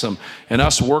fix them. And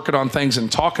us working on things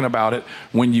and talking about it,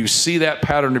 when you see that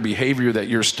pattern of behavior that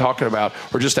you're talking about,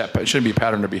 or just that, it shouldn't be a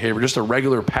pattern of behavior, just a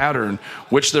regular pattern,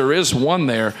 which there is one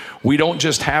there, we don't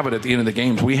just have it at the end of the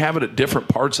games. We have it at different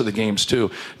parts of the games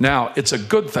too. Now, it's a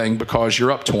good thing because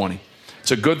you're up 20. It's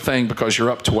a good thing because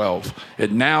you're up 12.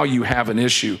 And now you have an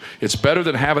issue. It's better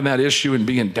than having that issue and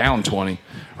being down 20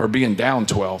 or being down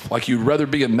 12. Like, you'd rather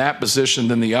be in that position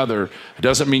than the other. It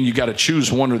doesn't mean you got to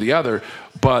choose one or the other.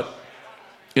 But,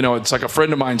 you know, it's like a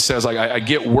friend of mine says, like, I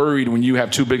get worried when you have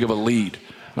too big of a lead.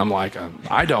 And I'm like,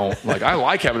 I don't. Like, I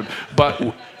like having it.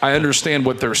 But I understand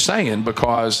what they're saying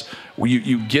because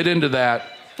you get into that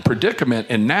predicament.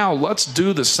 And now let's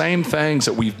do the same things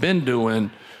that we've been doing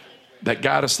that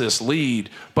got us this lead.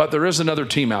 But there is another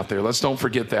team out there. Let's don't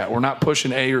forget that. We're not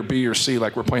pushing A or B or C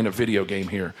like we're playing a video game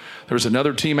here. There's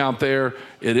another team out there.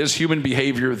 It is human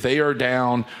behavior. They are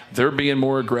down. They're being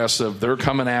more aggressive. They're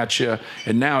coming at you.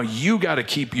 And now you got to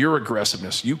keep your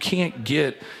aggressiveness. You can't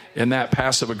get in that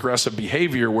passive-aggressive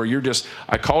behavior where you're just,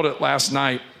 I called it last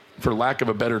night, for lack of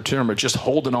a better term, but just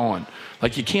holding on.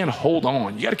 Like, you can't hold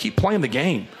on. You got to keep playing the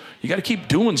game. You got to keep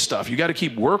doing stuff. You got to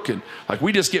keep working. Like,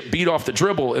 we just get beat off the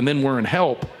dribble, and then we're in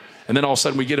help, and then all of a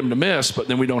sudden we get them to miss, but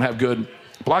then we don't have good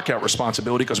blockout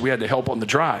responsibility because we had to help on the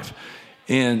drive.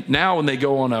 And now when they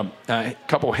go on a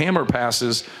couple hammer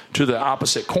passes to the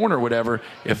opposite corner or whatever,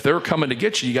 if they're coming to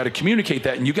get you, you got to communicate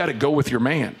that, and you got to go with your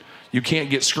man. You can't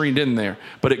get screened in there.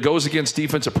 But it goes against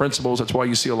defensive principles. That's why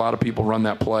you see a lot of people run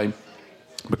that play,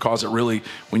 because it really,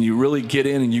 when you really get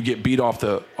in and you get beat off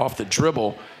the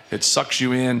dribble, it sucks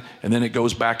you in, and then it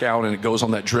goes back out, and it goes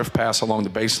on that drift pass along the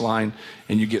baseline,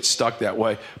 and you get stuck that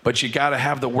way. But you got to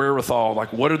have the wherewithal.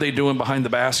 Like, what are they doing behind the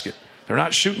basket? They're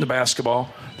not shooting the basketball.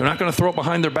 They're not going to throw it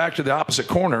behind their back to the opposite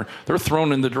corner. They're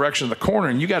thrown in the direction of the corner,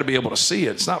 and you got to be able to see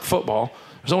it. It's not football.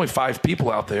 There's only 5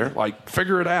 people out there. Like,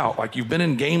 figure it out. Like, you've been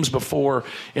in games before,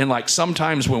 and like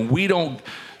sometimes when we don't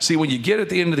see, when you get at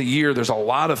the end of the year, there's a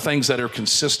lot of things that are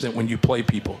consistent when you play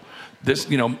people. This,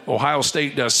 Ohio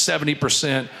State does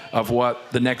 70% of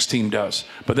what the next team does.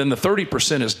 But then the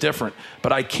 30% is different.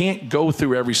 But I can't go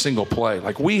through every single play.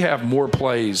 Like, we have more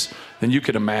plays than you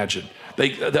could imagine.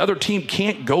 The other team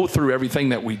can't go through everything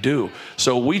that we do.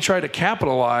 So we try to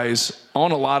capitalize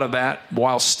on a lot of that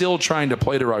while still trying to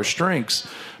play to our strengths.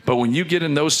 But when you get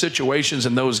in those situations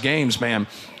in those games, man,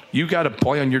 you got to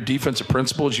play on your defensive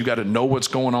principles. You got to know what's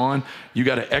going on. You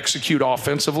got to execute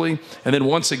offensively. And then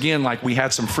once again, like, we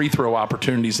had some free throw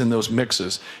opportunities in those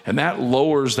mixes, and that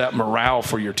lowers that morale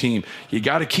for your team. You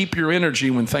got to keep your energy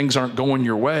when things aren't going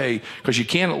your way, because you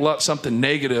can't let something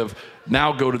negative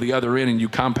now go to the other end and you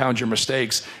compound your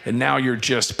mistakes, and now you're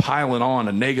just piling on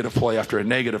a negative play after a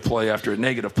negative play after a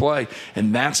negative play,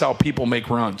 and that's how people make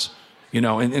runs.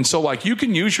 And so, like, you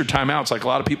can use your timeouts. Like, a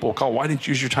lot of people will call, why didn't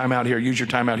you use your timeout here? Use your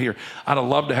timeout here. I'd have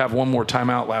loved to have one more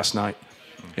timeout last night.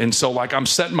 And so, like, I'm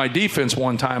setting my defense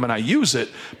one time and I use it,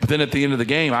 but then at the end of the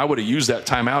game, I would have used that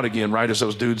timeout again right as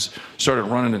those dudes started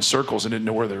running in circles and didn't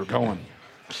know where they were going.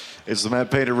 It's the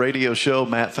Matt Painter Radio Show.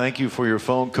 Matt, thank you for your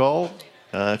phone call.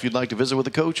 If you'd like to visit with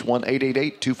the coach,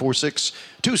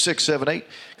 1-888-246-2678.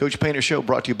 Coach Painter Show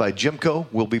brought to you by Jimco.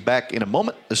 We'll be back in a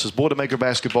moment. This is Boilermaker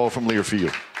Basketball from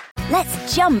Learfield.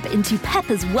 Let's jump into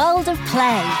Peppa's world of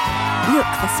play. Look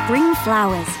for spring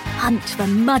flowers, hunt for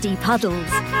muddy puddles,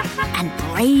 and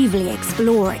bravely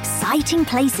explore exciting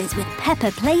places with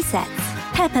Peppa playsets.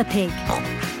 Peppa Pig,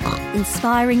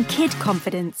 inspiring kid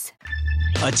confidence.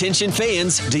 Attention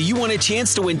fans, do you want a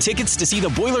chance to win tickets to see the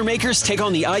Boilermakers take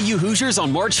on the IU Hoosiers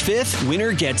on March 5th?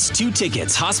 Winner gets 2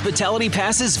 tickets, hospitality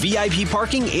passes, VIP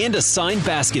parking, and a signed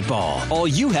basketball. All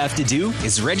you have to do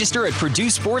is register at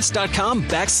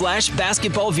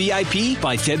PurdueSports.com/basketball-VIP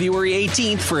by February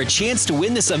 18th for a chance to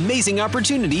win this amazing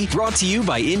opportunity, brought to you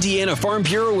by Indiana Farm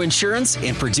Bureau Insurance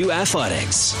and Purdue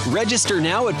Athletics. Register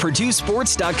now at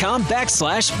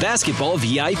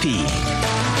PurdueSports.com/basketball-VIP.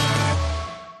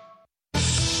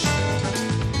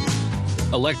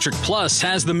 Electric Plus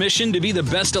has the mission to be the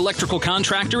best electrical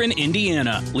contractor in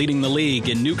Indiana, leading the league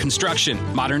in new construction,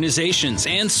 modernizations,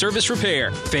 and service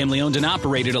repair. Family-owned and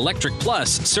operated Electric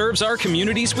Plus serves our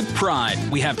communities with pride.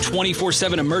 We have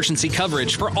 24/7 emergency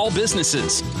coverage for all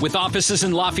businesses, with offices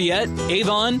in Lafayette,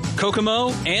 Avon,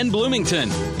 Kokomo, and Bloomington.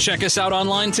 Check us out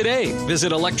online today.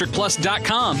 Visit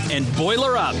electricplus.com and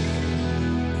boiler up.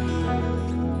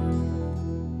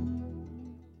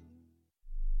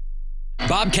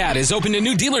 Bobcat has opened a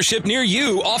new dealership near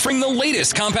you, offering the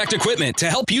latest compact equipment to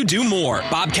help you do more.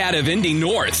 Bobcat of Indy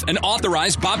North, an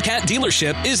authorized Bobcat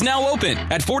dealership, is now open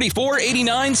at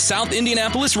 4489 South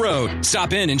Indianapolis Road.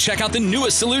 Stop in and check out the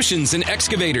newest solutions in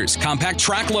excavators, compact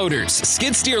track loaders,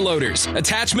 skid steer loaders,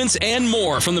 attachments, and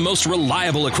more from the most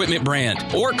reliable equipment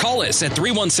brand. Or call us at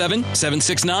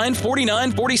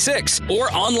 317-769-4946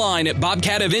 or online at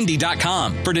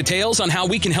bobcatofindy.com for details on how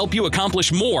we can help you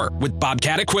accomplish more with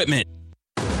Bobcat equipment.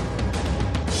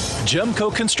 Jemco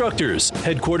Constructors,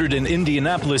 headquartered in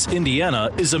Indianapolis,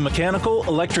 Indiana, is a mechanical,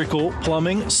 electrical,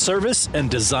 plumbing, service, and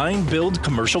design-build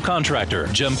commercial contractor.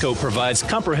 Jemco provides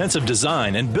comprehensive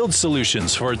design and build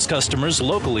solutions for its customers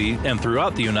locally and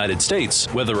throughout the United States.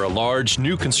 Whether a large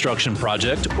new construction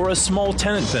project or a small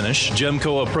tenant finish,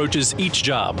 Jemco approaches each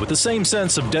job with the same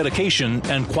sense of dedication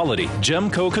and quality.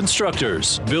 Jemco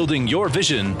Constructors, building your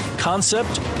vision,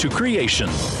 concept to creation.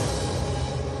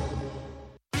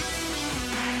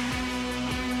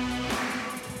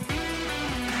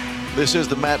 This is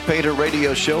the Matt Painter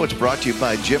Radio Show. It's brought to you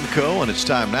by Gemco, and it's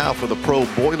time now for the Pro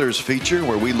Boilers feature,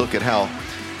 where we look at how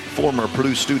former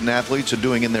Purdue student athletes are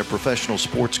doing in their professional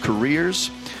sports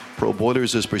careers. Pro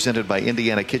Boilers is presented by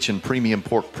Indiana Kitchen Premium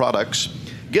Pork Products.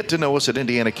 Get to know us at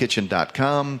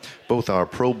indianakitchen.com. Both our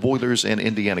Pro Boilers and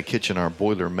Indiana Kitchen are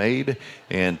boiler made.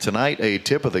 And tonight, a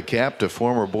tip of the cap to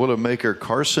former Boilermaker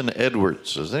Carson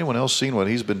Edwards. Has anyone else seen what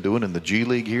he's been doing in the G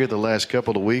League here the last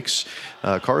couple of weeks?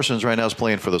 Carson's right now is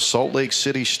playing for the Salt Lake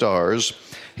City Stars.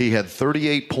 He had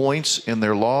 38 points in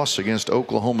their loss against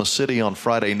Oklahoma City on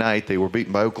Friday night. They were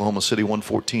beaten by Oklahoma City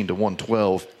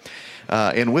 114-112.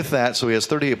 And with that, so he has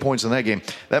 38 points in that game.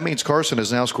 That means Carson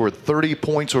has now scored 30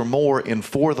 points or more in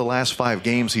 4 of the last 5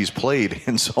 games he's played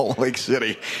in Salt Lake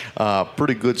City.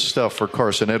 Pretty good stuff for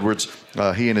Carson Edwards.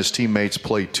 He and his teammates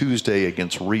play Tuesday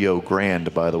against Rio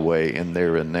Grande, by the way, in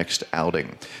their next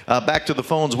outing. Back to the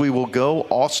phones we will go.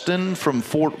 Austin from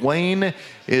Fort Wayne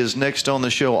is next on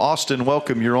the show. Austin,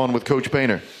 welcome. You're on with Coach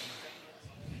Painter.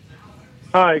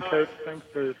 Hi, Coach. Thanks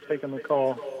for taking the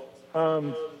call.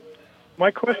 My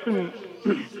question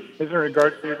is in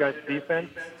regards to your guys'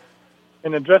 defense.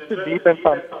 An adjusted defense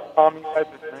on Tommy has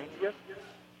is 90th,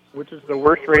 which is the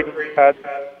worst rating we've had.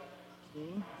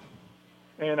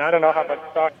 And I don't know how much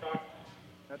stock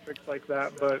metrics like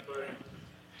that, but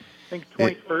I think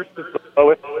 21st is the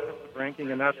lowest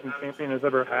ranking a national champion has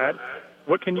ever had.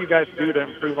 What can you guys do to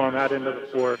improve on that end of the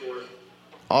floor?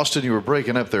 Austin, you were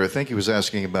breaking up there. I think he was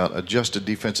asking about adjusted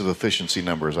defensive efficiency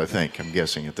numbers, I'm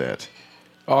guessing at that.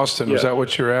 Austin, was that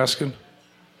what you were asking?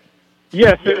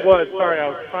 Yes, it was. Sorry, I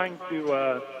was trying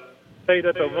to say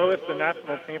that the lowest the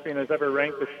national champion has ever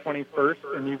ranked is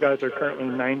 21st, and you guys are currently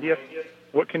 90th.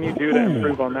 What can you do to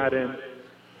improve on that end?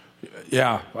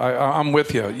 Yeah, I'm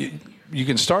with you. You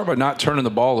can start by not turning the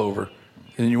ball over,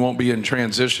 and you won't be in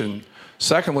transition.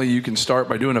 Secondly, you can start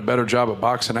by doing a better job of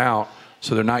boxing out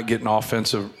so they're not getting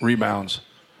offensive rebounds.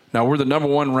 Now, we're the number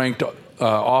 1 ranked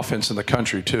offense in the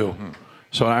country, too. Mm-hmm.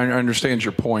 So I understand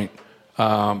your point.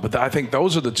 But I think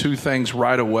those are the 2 things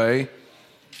right away.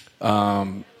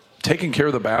 Taking care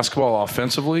of the basketball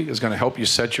offensively is going to help you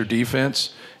set your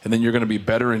defense, and then you're going to be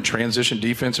better in transition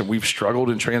defense, and we've struggled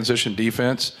in transition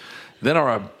defense. Then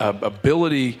our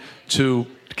ability to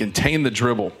contain the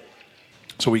dribble.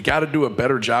 So we got to do a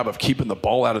better job of keeping the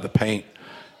ball out of the paint.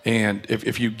 And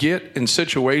if you get in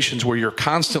situations where you're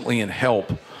constantly in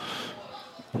help,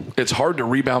 it's hard to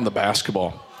rebound the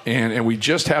basketball. And we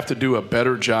just have to do a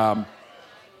better job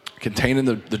containing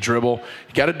the dribble.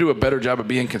 You got to do a better job of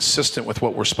being consistent with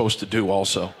what we're supposed to do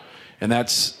also. And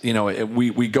that's,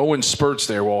 we go in spurts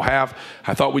there. I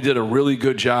thought we did a really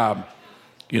good job,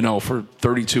 for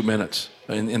 32 minutes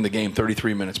in the game,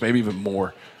 33 minutes, maybe even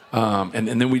more. And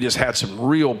then we just had some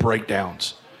real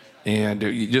breakdowns. And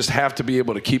you just have to be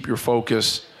able to keep your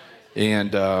focus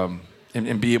and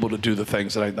be able to do the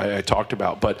things that I talked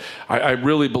about. But I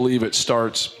really believe it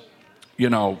starts,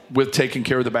 with taking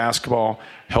care of the basketball,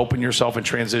 helping yourself in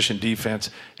transition defense,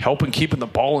 helping keeping the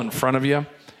ball in front of you,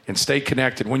 and stay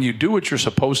connected. When you do what you're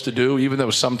supposed to do, even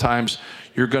though sometimes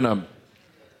you're going to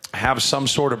have some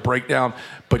sort of breakdown,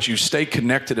 but you stay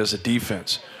connected as a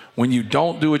defense. When you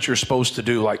don't do what you're supposed to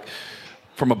do, like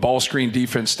from a ball screen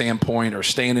defense standpoint, or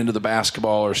staying into the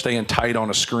basketball, or staying tight on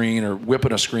a screen, or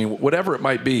whipping a screen, whatever it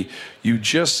might be, you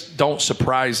just don't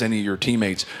surprise any of your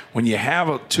teammates. When you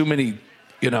have too many,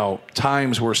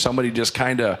 times where somebody just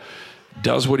kind of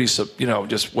does what he's,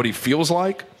 just what he feels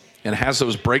like, and has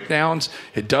those breakdowns,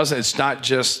 it's not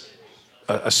just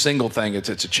a single thing. It's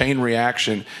a chain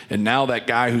reaction, and now that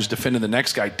guy who's defending the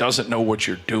next guy doesn't know what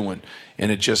you're doing,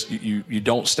 and it just you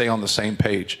don't stay on the same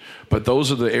page. But those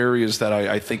are the areas that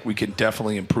I think we can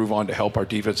definitely improve on to help our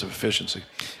defensive efficiency.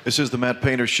 This is the Matt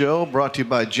Painter Show, brought to you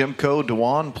by Gemco.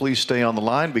 Dewan, please stay on the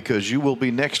line because you will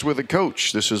be next with a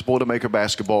coach. This is Boilermaker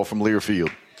basketball from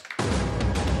Learfield.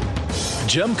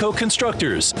 Gemco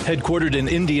Constructors, headquartered in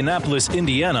Indianapolis,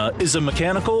 Indiana, is a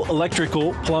mechanical,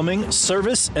 electrical, plumbing,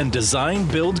 service, and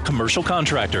design-build commercial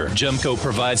contractor. Gemco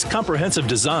provides comprehensive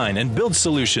design and build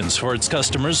solutions for its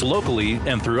customers locally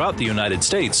and throughout the United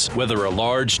States. Whether a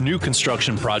large new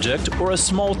construction project or a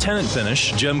small tenant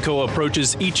finish, Gemco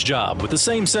approaches each job with the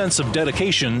same sense of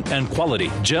dedication and quality.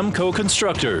 Gemco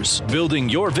Constructors, building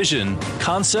your vision,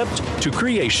 concept to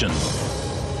creation.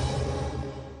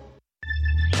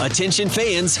 Attention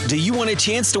fans, do you want a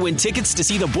chance to win tickets to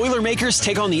see the Boilermakers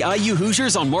take on the IU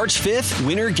Hoosiers on March 5th?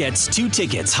 Winner gets 2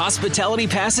 tickets, hospitality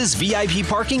passes, VIP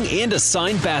parking, and a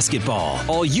signed basketball.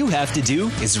 All you have to do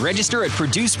is register at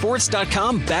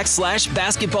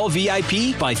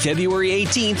PurdueSports.com/basketballVIP by February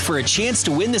 18th for a chance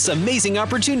to win this amazing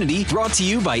opportunity, brought to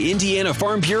you by Indiana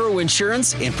Farm Bureau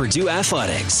Insurance and Purdue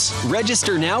Athletics.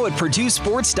 Register now at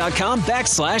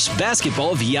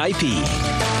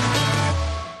PurdueSports.com/basketballVIP.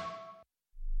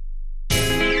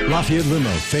 Lafayette Limo,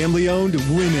 family-owned,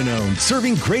 women-owned,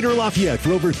 serving Greater Lafayette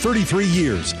for over 33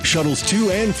 years. Shuttles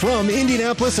to and from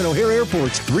Indianapolis and O'Hare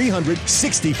airports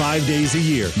 365 days a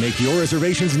year. Make your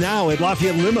reservations now at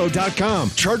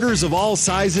LafayetteLimo.com. Charters of all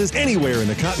sizes anywhere in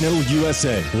the continental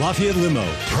USA. Lafayette Limo,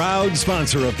 proud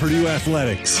sponsor of Purdue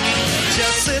Athletics.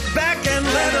 Just sit back and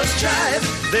let us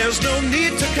drive. There's no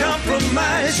need to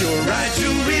compromise. Your ride to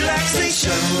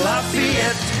relaxation,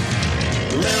 Lafayette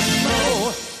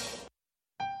Limo.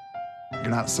 You're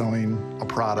not selling a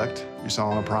product, you're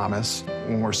selling a promise.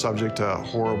 When we're subject to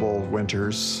horrible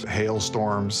winters,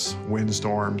 hailstorms,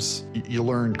 windstorms, you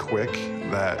learn quick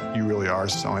that you really are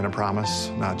selling a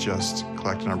promise, not just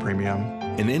collecting a premium.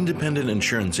 An independent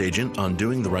insurance agent on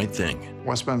doing the right thing.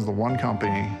 West Bend's the one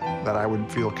company that I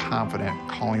would feel confident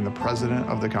calling the president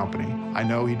of the company. I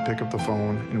know he'd pick up the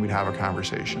phone and we'd have a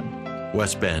conversation.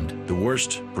 West Bend, the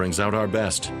worst brings out our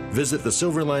best. Visit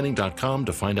thesilverlining.com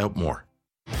to find out more.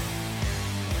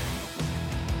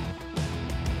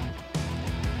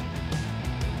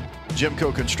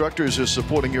 Gemco Constructors is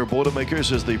supporting your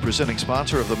Boilermakers as the presenting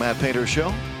sponsor of the Matt Painter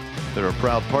Show. They're a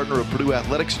proud partner of Purdue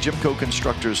Athletics. Gemco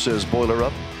Constructors says boiler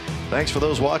up. Thanks for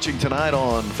those watching tonight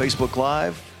on Facebook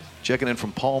Live. Checking in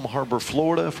from Palm Harbor,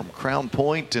 Florida, from Crown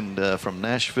Point, and from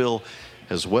Nashville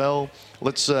as well.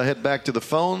 Let's head back to the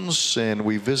phones, and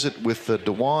we visit with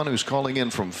DeJuan, who's calling in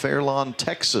from Fairlawn,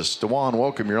 Texas. DeJuan,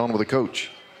 welcome. You're on with the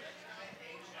coach.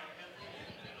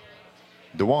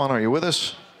 DeJuan, are you with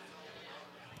us?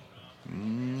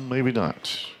 Maybe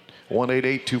not.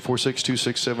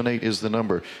 1-888-246-2678 is the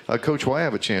number. Coach, well, I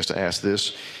have a chance to ask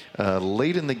this.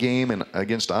 Late in the game and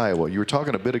against Iowa, you were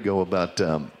talking a bit ago about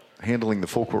handling the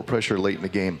full court pressure late in the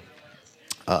game.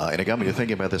 And it got me to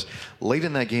thinking about this. Late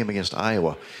in that game against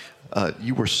Iowa,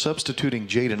 you were substituting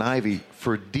Jaden Ivey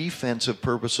for defensive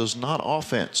purposes, not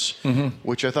offense,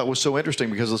 which I thought was so interesting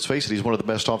because, let's face it, he's one of the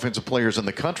best offensive players in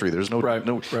the country. There's no.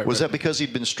 Was that because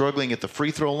he'd been struggling at the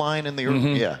free throw line in the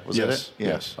early? Yeah. Was that it? Yeah.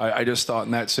 Yes. I just thought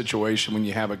in that situation when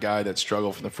you have a guy that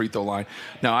struggled from the free throw line.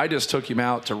 Now, I just took him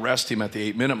out to rest him at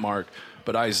the 8-minute mark,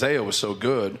 but Isaiah was so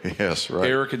good. Yes, right.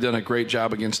 Eric had done a great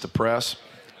job against the press.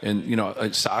 And, you know,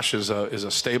 Sasha is a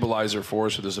stabilizer for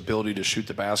us with his ability to shoot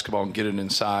the basketball and get it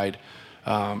inside.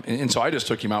 And so I just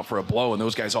took him out for a blow, and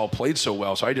those guys all played so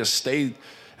well. So I just stayed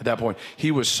at that point.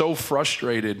 He was so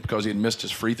frustrated because he had missed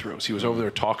his free throws. He was over there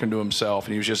talking to himself,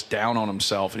 and he was just down on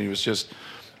himself. And he was just,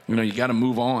 you know, you got to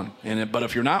move on. But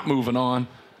if you're not moving on,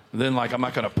 then, like, I'm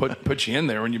not going to put you in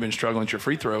there when you've been struggling at your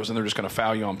free throws, and they're just going to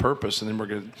foul you on purpose, and then we're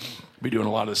going to be doing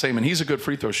a lot of the same. And he's a good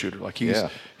free throw shooter. Like,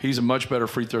 he's a much better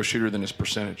free throw shooter than his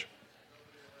percentage.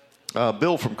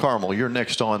 Bill from Carmel, you're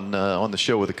next on the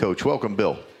show with the coach. Welcome,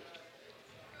 Bill. Hey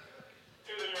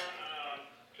there,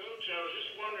 Coach. I was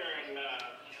just wondering,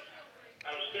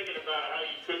 I was thinking about how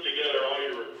you put together all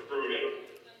your recruiting.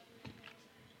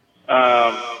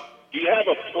 Do you have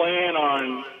a plan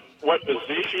on what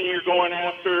position you're going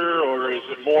after, or is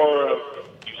it more of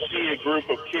you see a group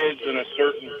of kids in a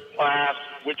certain class?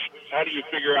 How do you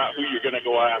figure out who you're going to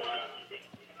go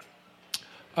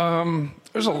after?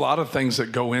 There's a lot of things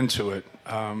that go into it.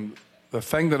 The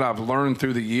thing that I've learned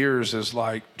through the years is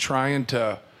like trying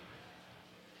to,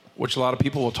 which a lot of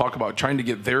people will talk about, trying to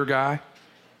get their guy.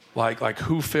 Like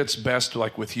who fits best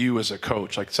like with you as a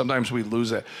coach. Like sometimes we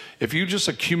lose that. If you just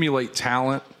accumulate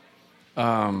talent,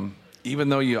 even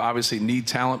though you obviously need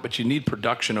talent, but you need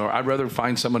production, or I'd rather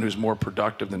find someone who's more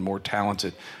productive than more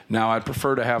talented. Now, I'd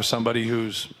prefer to have somebody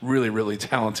who's really, really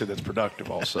talented that's productive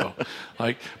also.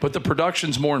 But the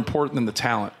production's more important than the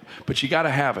talent. But you got to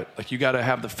have it. Like, you got to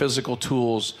have the physical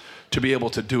tools to be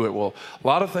able to do it. Well, a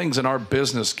lot of things in our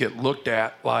business get looked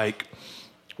at like,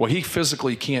 well, he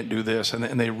physically can't do this,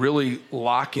 and they really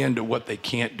lock into what they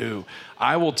can't do.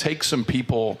 I will take some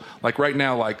people, like right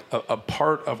now, like a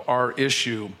part of our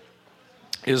issue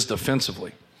is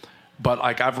defensively. But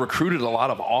like I've recruited a lot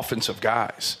of offensive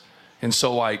guys. And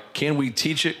so like, can we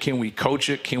teach it? Can we coach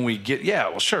it? Can we get, yeah,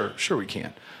 well, sure we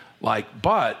can. Like,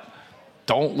 but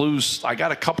don't lose. I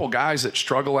got a couple guys that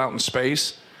struggle out in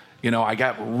space. You know, I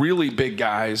got really big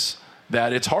guys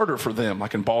that it's harder for them,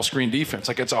 like in ball screen defense.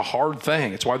 Like, it's a hard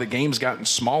thing. It's why the game's gotten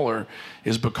smaller,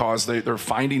 is because they're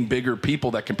finding bigger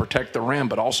people that can protect the rim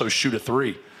but also shoot a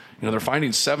three. They're finding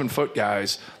 7-foot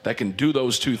guys that can do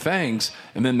those two things,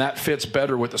 and then that fits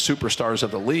better with the superstars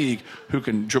of the league who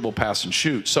can dribble, pass, and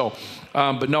shoot. So,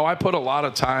 but no, I put a lot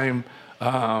of time.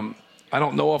 I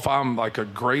don't know if I'm like a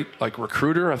great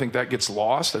recruiter. I think that gets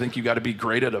lost. I think you got to be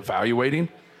great at evaluating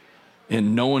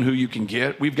and knowing who you can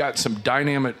get. We've got some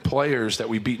dynamic players that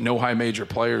we beat no high major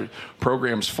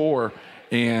programs for,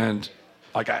 and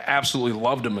I absolutely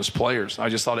loved them as players. I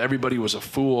just thought everybody was a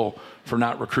fool for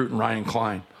not recruiting Ryan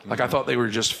Klein. I thought they were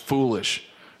just foolish.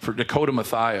 For Dakota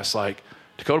Mathias, I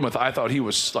thought he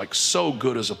was so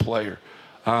good as a player.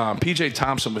 PJ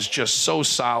Thompson was just so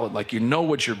solid. What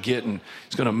you're getting.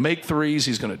 He's going to make threes.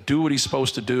 He's going to do what he's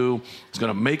supposed to do. He's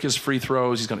going to make his free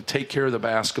throws. He's going to take care of the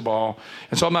basketball.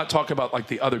 And so I'm not talking about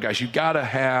the other guys. You got to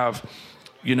have,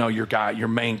 your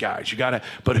main guys.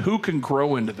 But who can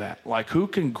grow into that? Who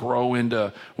can grow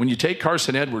into, when you take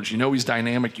Carson Edwards, he's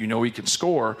dynamic, he can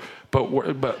score,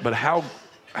 but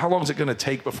how long is it going to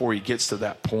take before he gets to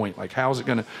that point? How is it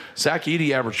going to? Zach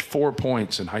Edey averaged 4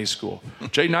 points in high school.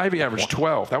 Jay Ivey averaged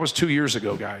 12. That was 2 years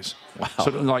ago, guys.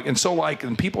 Wow.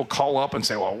 And people call up and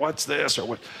say, well, what's this? Or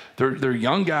what? They're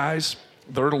young guys.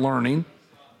 They're learning.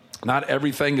 Not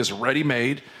everything is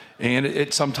ready-made,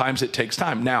 and sometimes it takes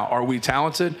time. Now, are we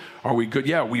talented? Are we good?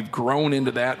 Yeah, we've grown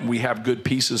into that, and we have good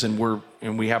pieces, and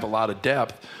we have a lot of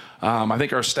depth. I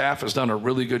think our staff has done a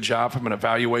really good job from an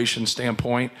evaluation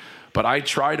standpoint. But I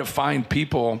try to find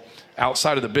people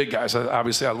outside of the big guys.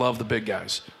 Obviously, I love the big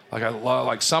guys.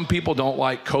 Some people don't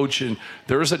like coaching.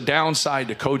 There's a downside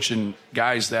to coaching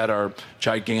guys that are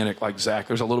gigantic like Zach.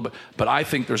 There's a little bit, but I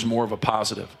think there's more of a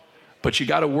positive. But you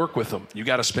got to work with them. You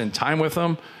got to spend time with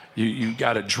them. You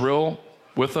got to drill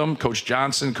with them. Coach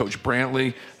Johnson, Coach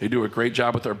Brantley, they do a great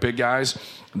job with their big guys.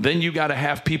 Then you got to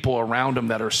have people around them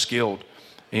that are skilled.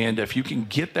 And if you can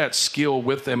get that skill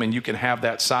with them and you can have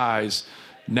that size,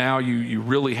 now you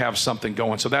really have something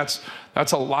going. So that's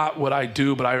a lot what I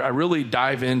do, but I really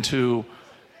dive into,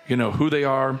 who they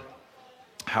are,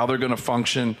 how they're going to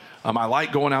function. I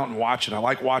like going out and watching. I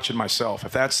like watching myself.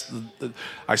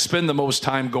 I spend the most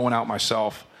time going out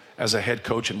myself as a head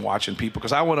coach and watching people,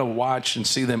 because I want to watch and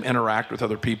see them interact with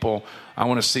other people. I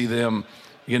want to see them,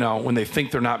 when they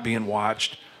think they're not being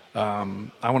watched. I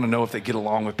want to know if they get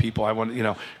along with people. I want,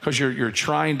 because you're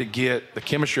trying to get the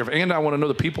chemistry and I want to know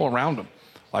the people around them.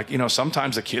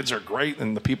 Sometimes the kids are great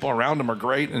and the people around them are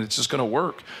great and it's just going to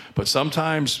work. But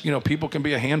sometimes, people can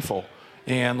be a handful.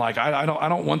 And I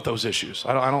don't want those issues.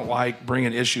 I don't like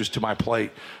bringing issues to my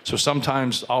plate. So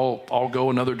sometimes I'll go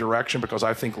another direction because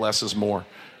I think less is more.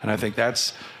 And I think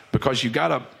that's because you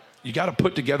gotta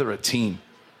put together a team.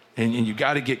 And you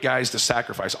got to get guys to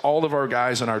sacrifice. All of our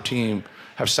guys on our team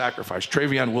have sacrificed.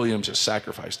 Travion Williams has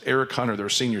sacrificed. Eric Hunter, their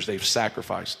seniors, they've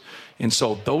sacrificed. And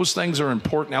so those things are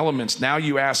important elements. Now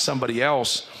you ask somebody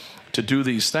else to do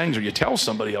these things, or you tell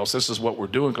somebody else, this is what we're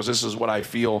doing because this is what I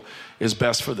feel is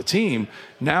best for the team.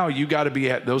 Now you got to be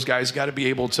those guys got to be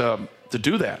able to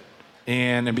do that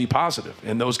and be positive.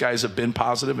 And those guys have been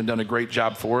positive and done a great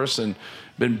job for us and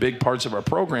been big parts of our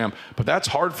program. But that's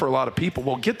hard for a lot of people.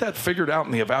 Well, get that figured out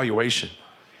in the evaluation.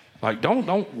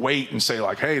 Don't wait and say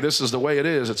hey, this is the way it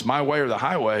is. It's my way or the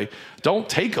highway. Don't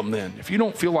take them then. If you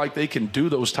don't feel like they can do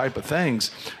those type of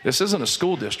things, this isn't a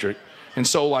school district. And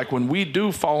so when we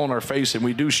do fall on our face and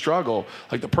we do struggle,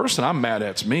 the person I'm mad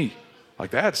at's me.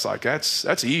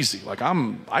 That's easy.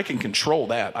 I can control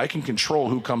that. I can control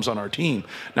who comes on our team.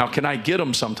 Now, can I get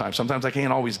them sometimes? Sometimes I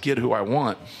can't always get who I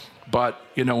want. But,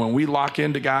 when we lock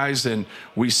into guys and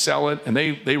we sell it and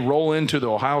they roll into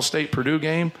the Ohio State-Purdue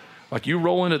game, you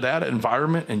roll into that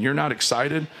environment and you're not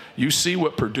excited. You see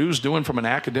what Purdue's doing from an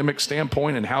academic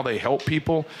standpoint and how they help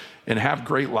people and have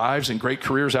great lives and great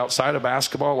careers outside of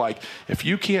basketball. If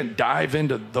you can't dive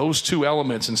into those two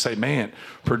elements and say, man,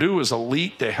 Purdue is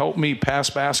elite to help me pass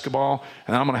basketball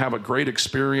and I'm going to have a great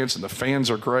experience and the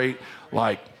fans are great.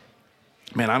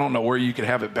 Man, I don't know where you could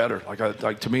have it better.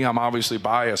 To me, I'm obviously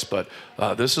biased, but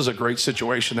this is a great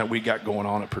situation that we got going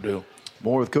on at Purdue.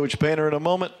 More with Coach Painter in a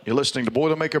moment. You're listening to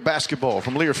Boilermaker Basketball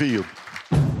from Learfield.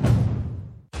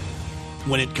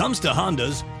 When it comes to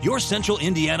Hondas, your Central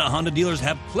Indiana Honda dealers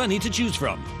have plenty to choose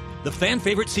from. The fan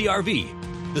favorite CR-V,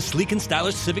 the sleek and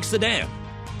stylish Civic Sedan,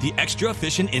 the extra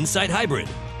efficient Insight Hybrid,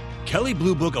 Kelley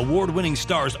Blue Book award-winning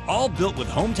stars, all built with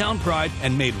hometown pride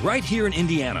and made right here in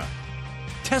Indiana.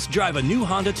 Test drive a new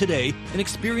Honda today and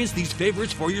experience these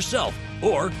favorites for yourself,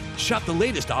 or shop the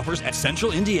latest offers at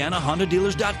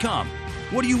CentralIndianaHondaDealers.com.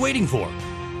 What are you waiting for?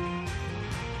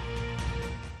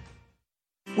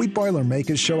 We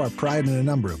Boilermakers show our pride in a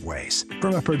number of ways,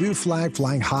 from a Purdue flag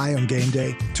flying high on game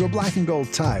day to a black and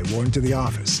gold tie worn to the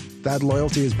office. That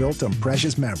loyalty is built on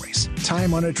precious memories,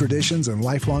 time-honored traditions, and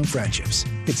lifelong friendships.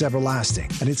 It's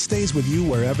everlasting, and it stays with you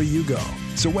wherever you go.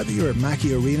 So whether you're at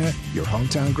Mackey Arena, your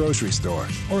hometown grocery store,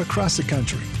 or across the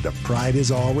country, the pride is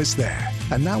always there.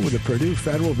 And now with the Purdue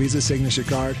Federal Visa Signature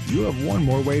Card, you have one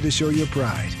more way to show your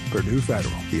pride. Purdue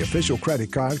Federal, the official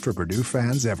credit card for Purdue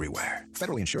fans everywhere.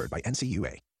 Federally insured by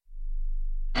NCUA.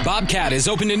 Bobcat has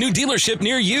opened a new dealership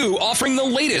near you, offering the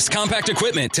latest compact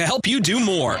equipment to help you do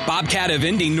more. Bobcat of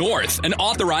Indy North, an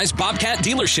authorized Bobcat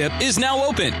dealership, is now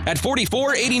open at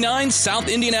 4489 South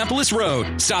Indianapolis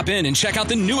Road. Stop in and check out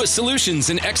the newest solutions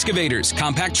in excavators,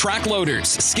 compact track loaders,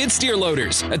 skid steer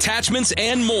loaders, attachments,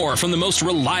 and more from the most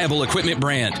reliable equipment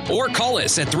brand. Or call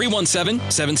us at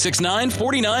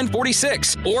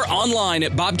 317-769-4946 or online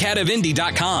at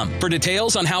bobcatofindy.com for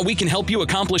details on how we can help you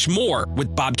accomplish more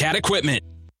with Bobcat equipment.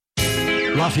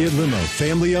 Lafayette Limo,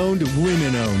 family-owned,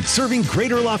 women-owned, serving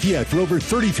Greater Lafayette for over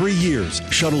 33 years.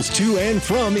 Shuttles to and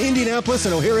from Indianapolis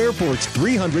and O'Hare airports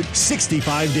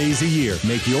 365 days a year.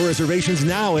 Make your reservations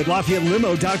now at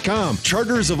LafayetteLimo.com.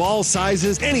 Charters of all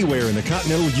sizes anywhere in the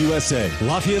continental USA.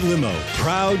 Lafayette Limo,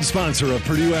 proud sponsor of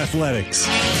Purdue Athletics.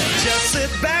 Just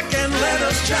sit back and let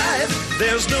us drive.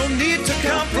 There's no need to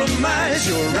compromise.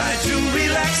 Your ride to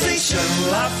relaxation,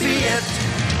 Lafayette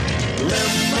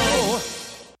Limo.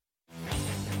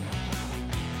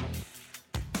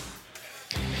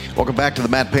 Welcome back to the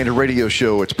Matt Painter Radio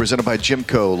Show. It's presented by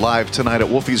Jimco, live tonight at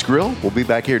Wolfie's Grill. We'll be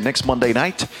back here next Monday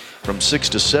night from 6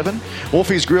 to 7.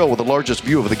 Wolfie's Grill with the largest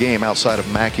view of the game outside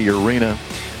of Mackey Arena.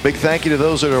 Big thank you to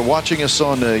those that are watching us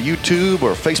on YouTube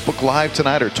or Facebook Live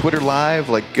tonight or Twitter Live,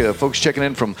 like folks checking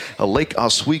in from Lake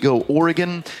Oswego,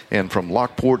 Oregon, and from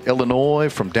Lockport, Illinois,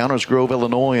 from Downers Grove,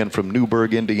 Illinois, and from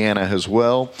Newburgh, Indiana as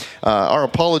well. Our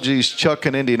apologies, Chuck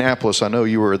in Indianapolis. I know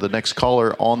you were the next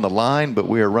caller on the line, but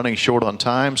we are running short on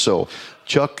time, so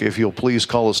Chuck, if you'll please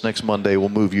call us next Monday, we'll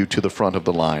move you to the front of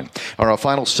the line. Our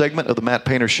final segment of the Matt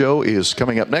Painter Show is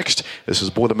coming up next. This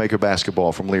is Boilermaker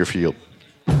Basketball from Learfield.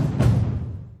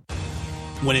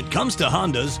 When it comes to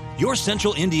Hondas, your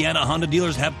Central Indiana Honda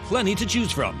dealers have plenty to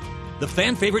choose from. The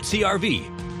fan favorite CR-V,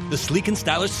 the sleek and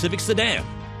stylish Civic Sedan,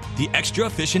 the extra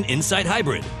efficient Insight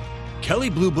Hybrid. Kelley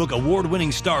Blue Book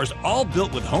award-winning stars, all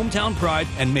built with hometown pride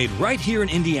and made right here in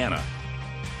Indiana.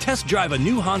 Test drive a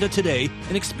new Honda today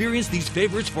and experience these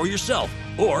favorites for yourself.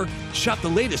 Or shop the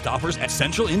latest offers at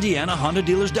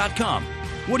CentralIndianaHondaDealers.com.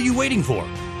 What are you waiting for?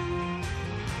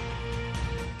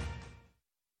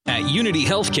 At Unity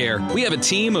Healthcare, we have a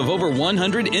team of over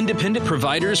 100 independent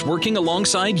providers working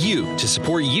alongside you to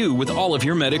support you with all of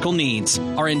your medical needs.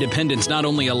 Our independence not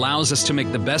only allows us to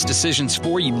make the best decisions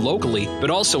for you locally, but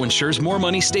also ensures more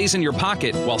money stays in your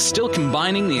pocket while still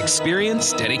combining the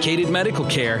experience, dedicated medical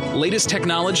care, latest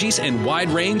technologies, and wide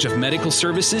range of medical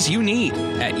services you need.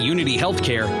 At Unity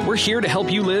Healthcare, we're here to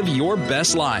help you live your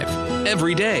best life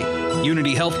every day.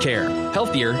 Unity Healthcare,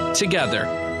 healthier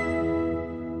together.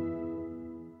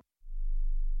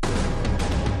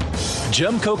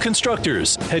 Gemco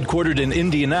Constructors, headquartered in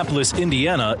Indianapolis,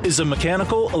 Indiana, is a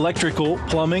mechanical, electrical,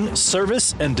 plumbing,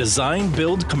 service, and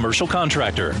design-build commercial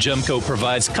contractor. Gemco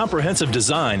provides comprehensive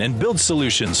design and build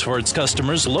solutions for its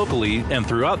customers locally and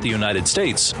throughout the United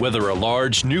States. Whether a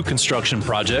large new construction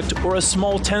project or a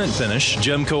small tenant finish,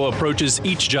 Gemco approaches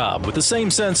each job with the same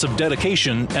sense of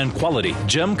dedication and quality.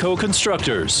 Gemco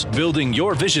Constructors, building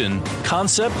your vision,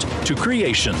 concept to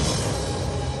creation.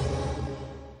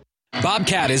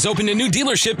 Bobcat has opened a new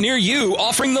dealership near you,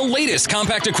 offering the latest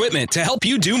compact equipment to help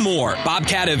you do more.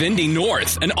 Bobcat of Indy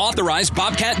North, an authorized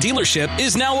Bobcat dealership,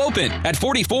 is now open at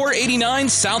 4489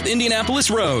 South Indianapolis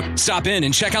Road. Stop in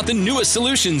and check out the newest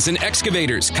solutions in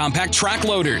excavators, compact track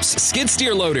loaders, skid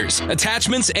steer loaders,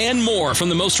 attachments, and more from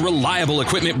the most reliable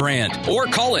equipment brand. Or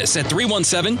call us at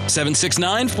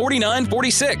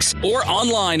 317-769-4946 or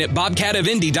online at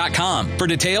bobcatofindy.com for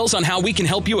details on how we can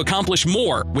help you accomplish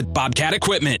more with Bobcat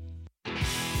equipment.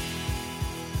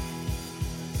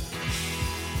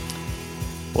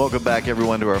 Welcome back,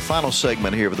 everyone, to our final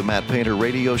segment here of the Matt Painter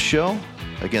Radio Show.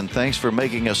 Again, thanks for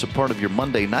making us a part of your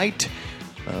Monday night.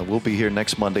 We'll be here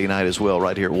next Monday night as well,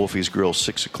 right here at Wolfie's Grill,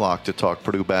 6 o'clock, to talk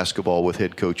Purdue basketball with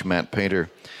head coach Matt Painter.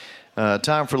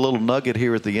 Time for a little nugget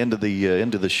here at the end of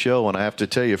the show, and I have to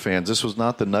tell you, fans, this was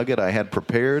not the nugget I had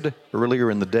prepared earlier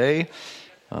in the day,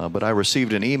 but I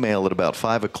received an email at about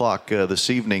 5 o'clock this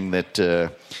evening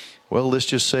that... well, let's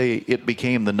just say it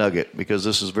became the nugget, because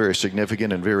this is very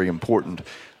significant and very important.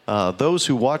 Those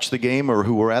who watched the game or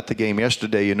who were at the game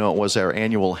yesterday, you know it was our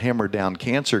annual Hammer Down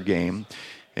Cancer game.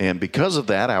 And because of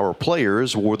that, our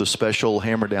players wore the special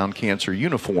Hammer Down Cancer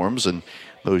uniforms, and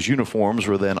those uniforms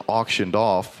were then auctioned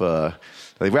off. The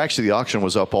auction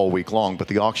was up all week long, but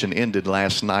the auction ended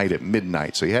last night at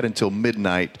midnight. So you had until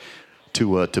midnight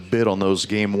to bid on those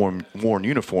game-worn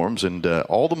uniforms, and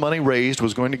all the money raised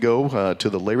was going to go to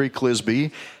the Larry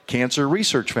Clisby Cancer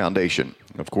Research Foundation.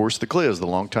 Of course, the Cliz, the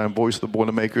longtime voice of the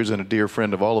Boilermakers and a dear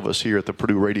friend of all of us here at the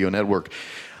Purdue Radio Network.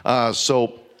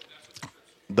 So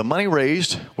the money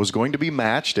raised was going to be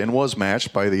matched and was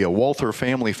matched by the Walther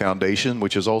Family Foundation,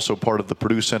 which is also part of the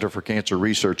Purdue Center for Cancer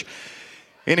Research.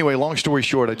 Anyway, long story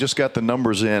short, I just got the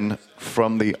numbers in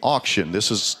from the auction.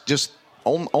 This is just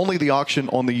only the auction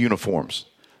on the uniforms.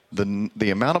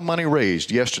 The amount of money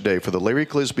raised yesterday for the Larry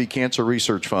Clisby Cancer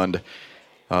Research Fund,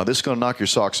 this is going to knock your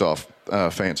socks off,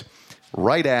 fans,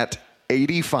 right at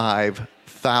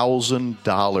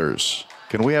 $85,000.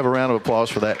 Can we have a round of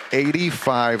applause for that?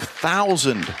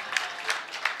 $85,000.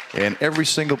 And every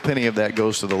single penny of that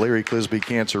goes to the Larry Clisby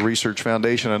Cancer Research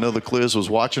Foundation. I know the Cliz was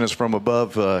watching us from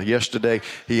above yesterday.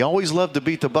 He always loved to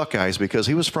beat the Buckeyes because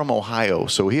he was from Ohio,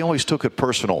 so he always took it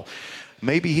personal.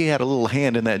 Maybe he had a little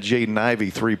hand in that Jaden Ivey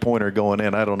three-pointer going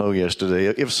in. I don't know yesterday.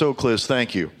 If so, Cliz,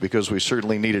 thank you, because we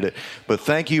certainly needed it. But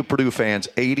thank you, Purdue fans,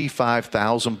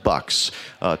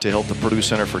 $85,000 to help the Purdue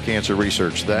Center for Cancer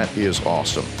Research. That is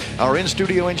awesome. Our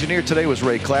in-studio engineer today was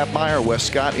Ray Clapmeyer. Wes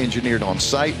Scott engineered on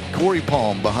site. Corey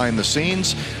Palm behind the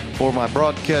scenes. For my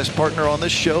broadcast partner on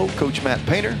this show, Coach Matt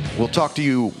Painter. We'll talk to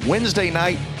you Wednesday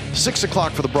night, 6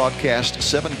 o'clock for the broadcast,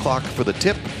 7 o'clock for the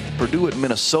tip. Purdue at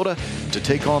Minnesota to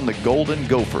take on the Golden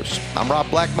Gophers. I'm Rob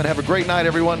Blackman. Have a great night,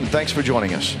 everyone, and thanks for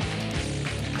joining us.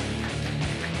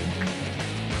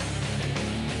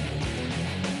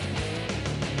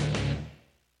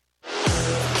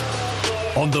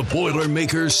 On the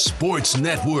Boilermakers Sports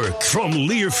Network from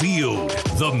Learfield,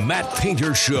 the Matt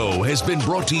Painter Show has been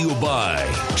brought to you by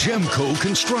Gemco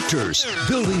Constructors,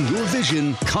 building your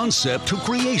vision concept to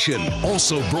creation.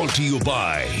 Also brought to you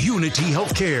by Unity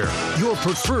Healthcare, your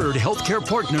preferred healthcare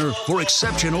partner for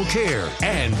exceptional care.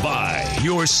 And by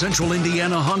your Central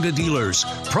Indiana Honda dealers,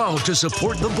 proud to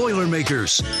support the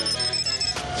Boilermakers.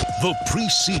 The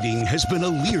preceding has been a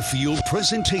Learfield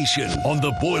presentation on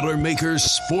the Boilermakers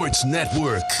Sports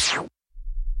Network.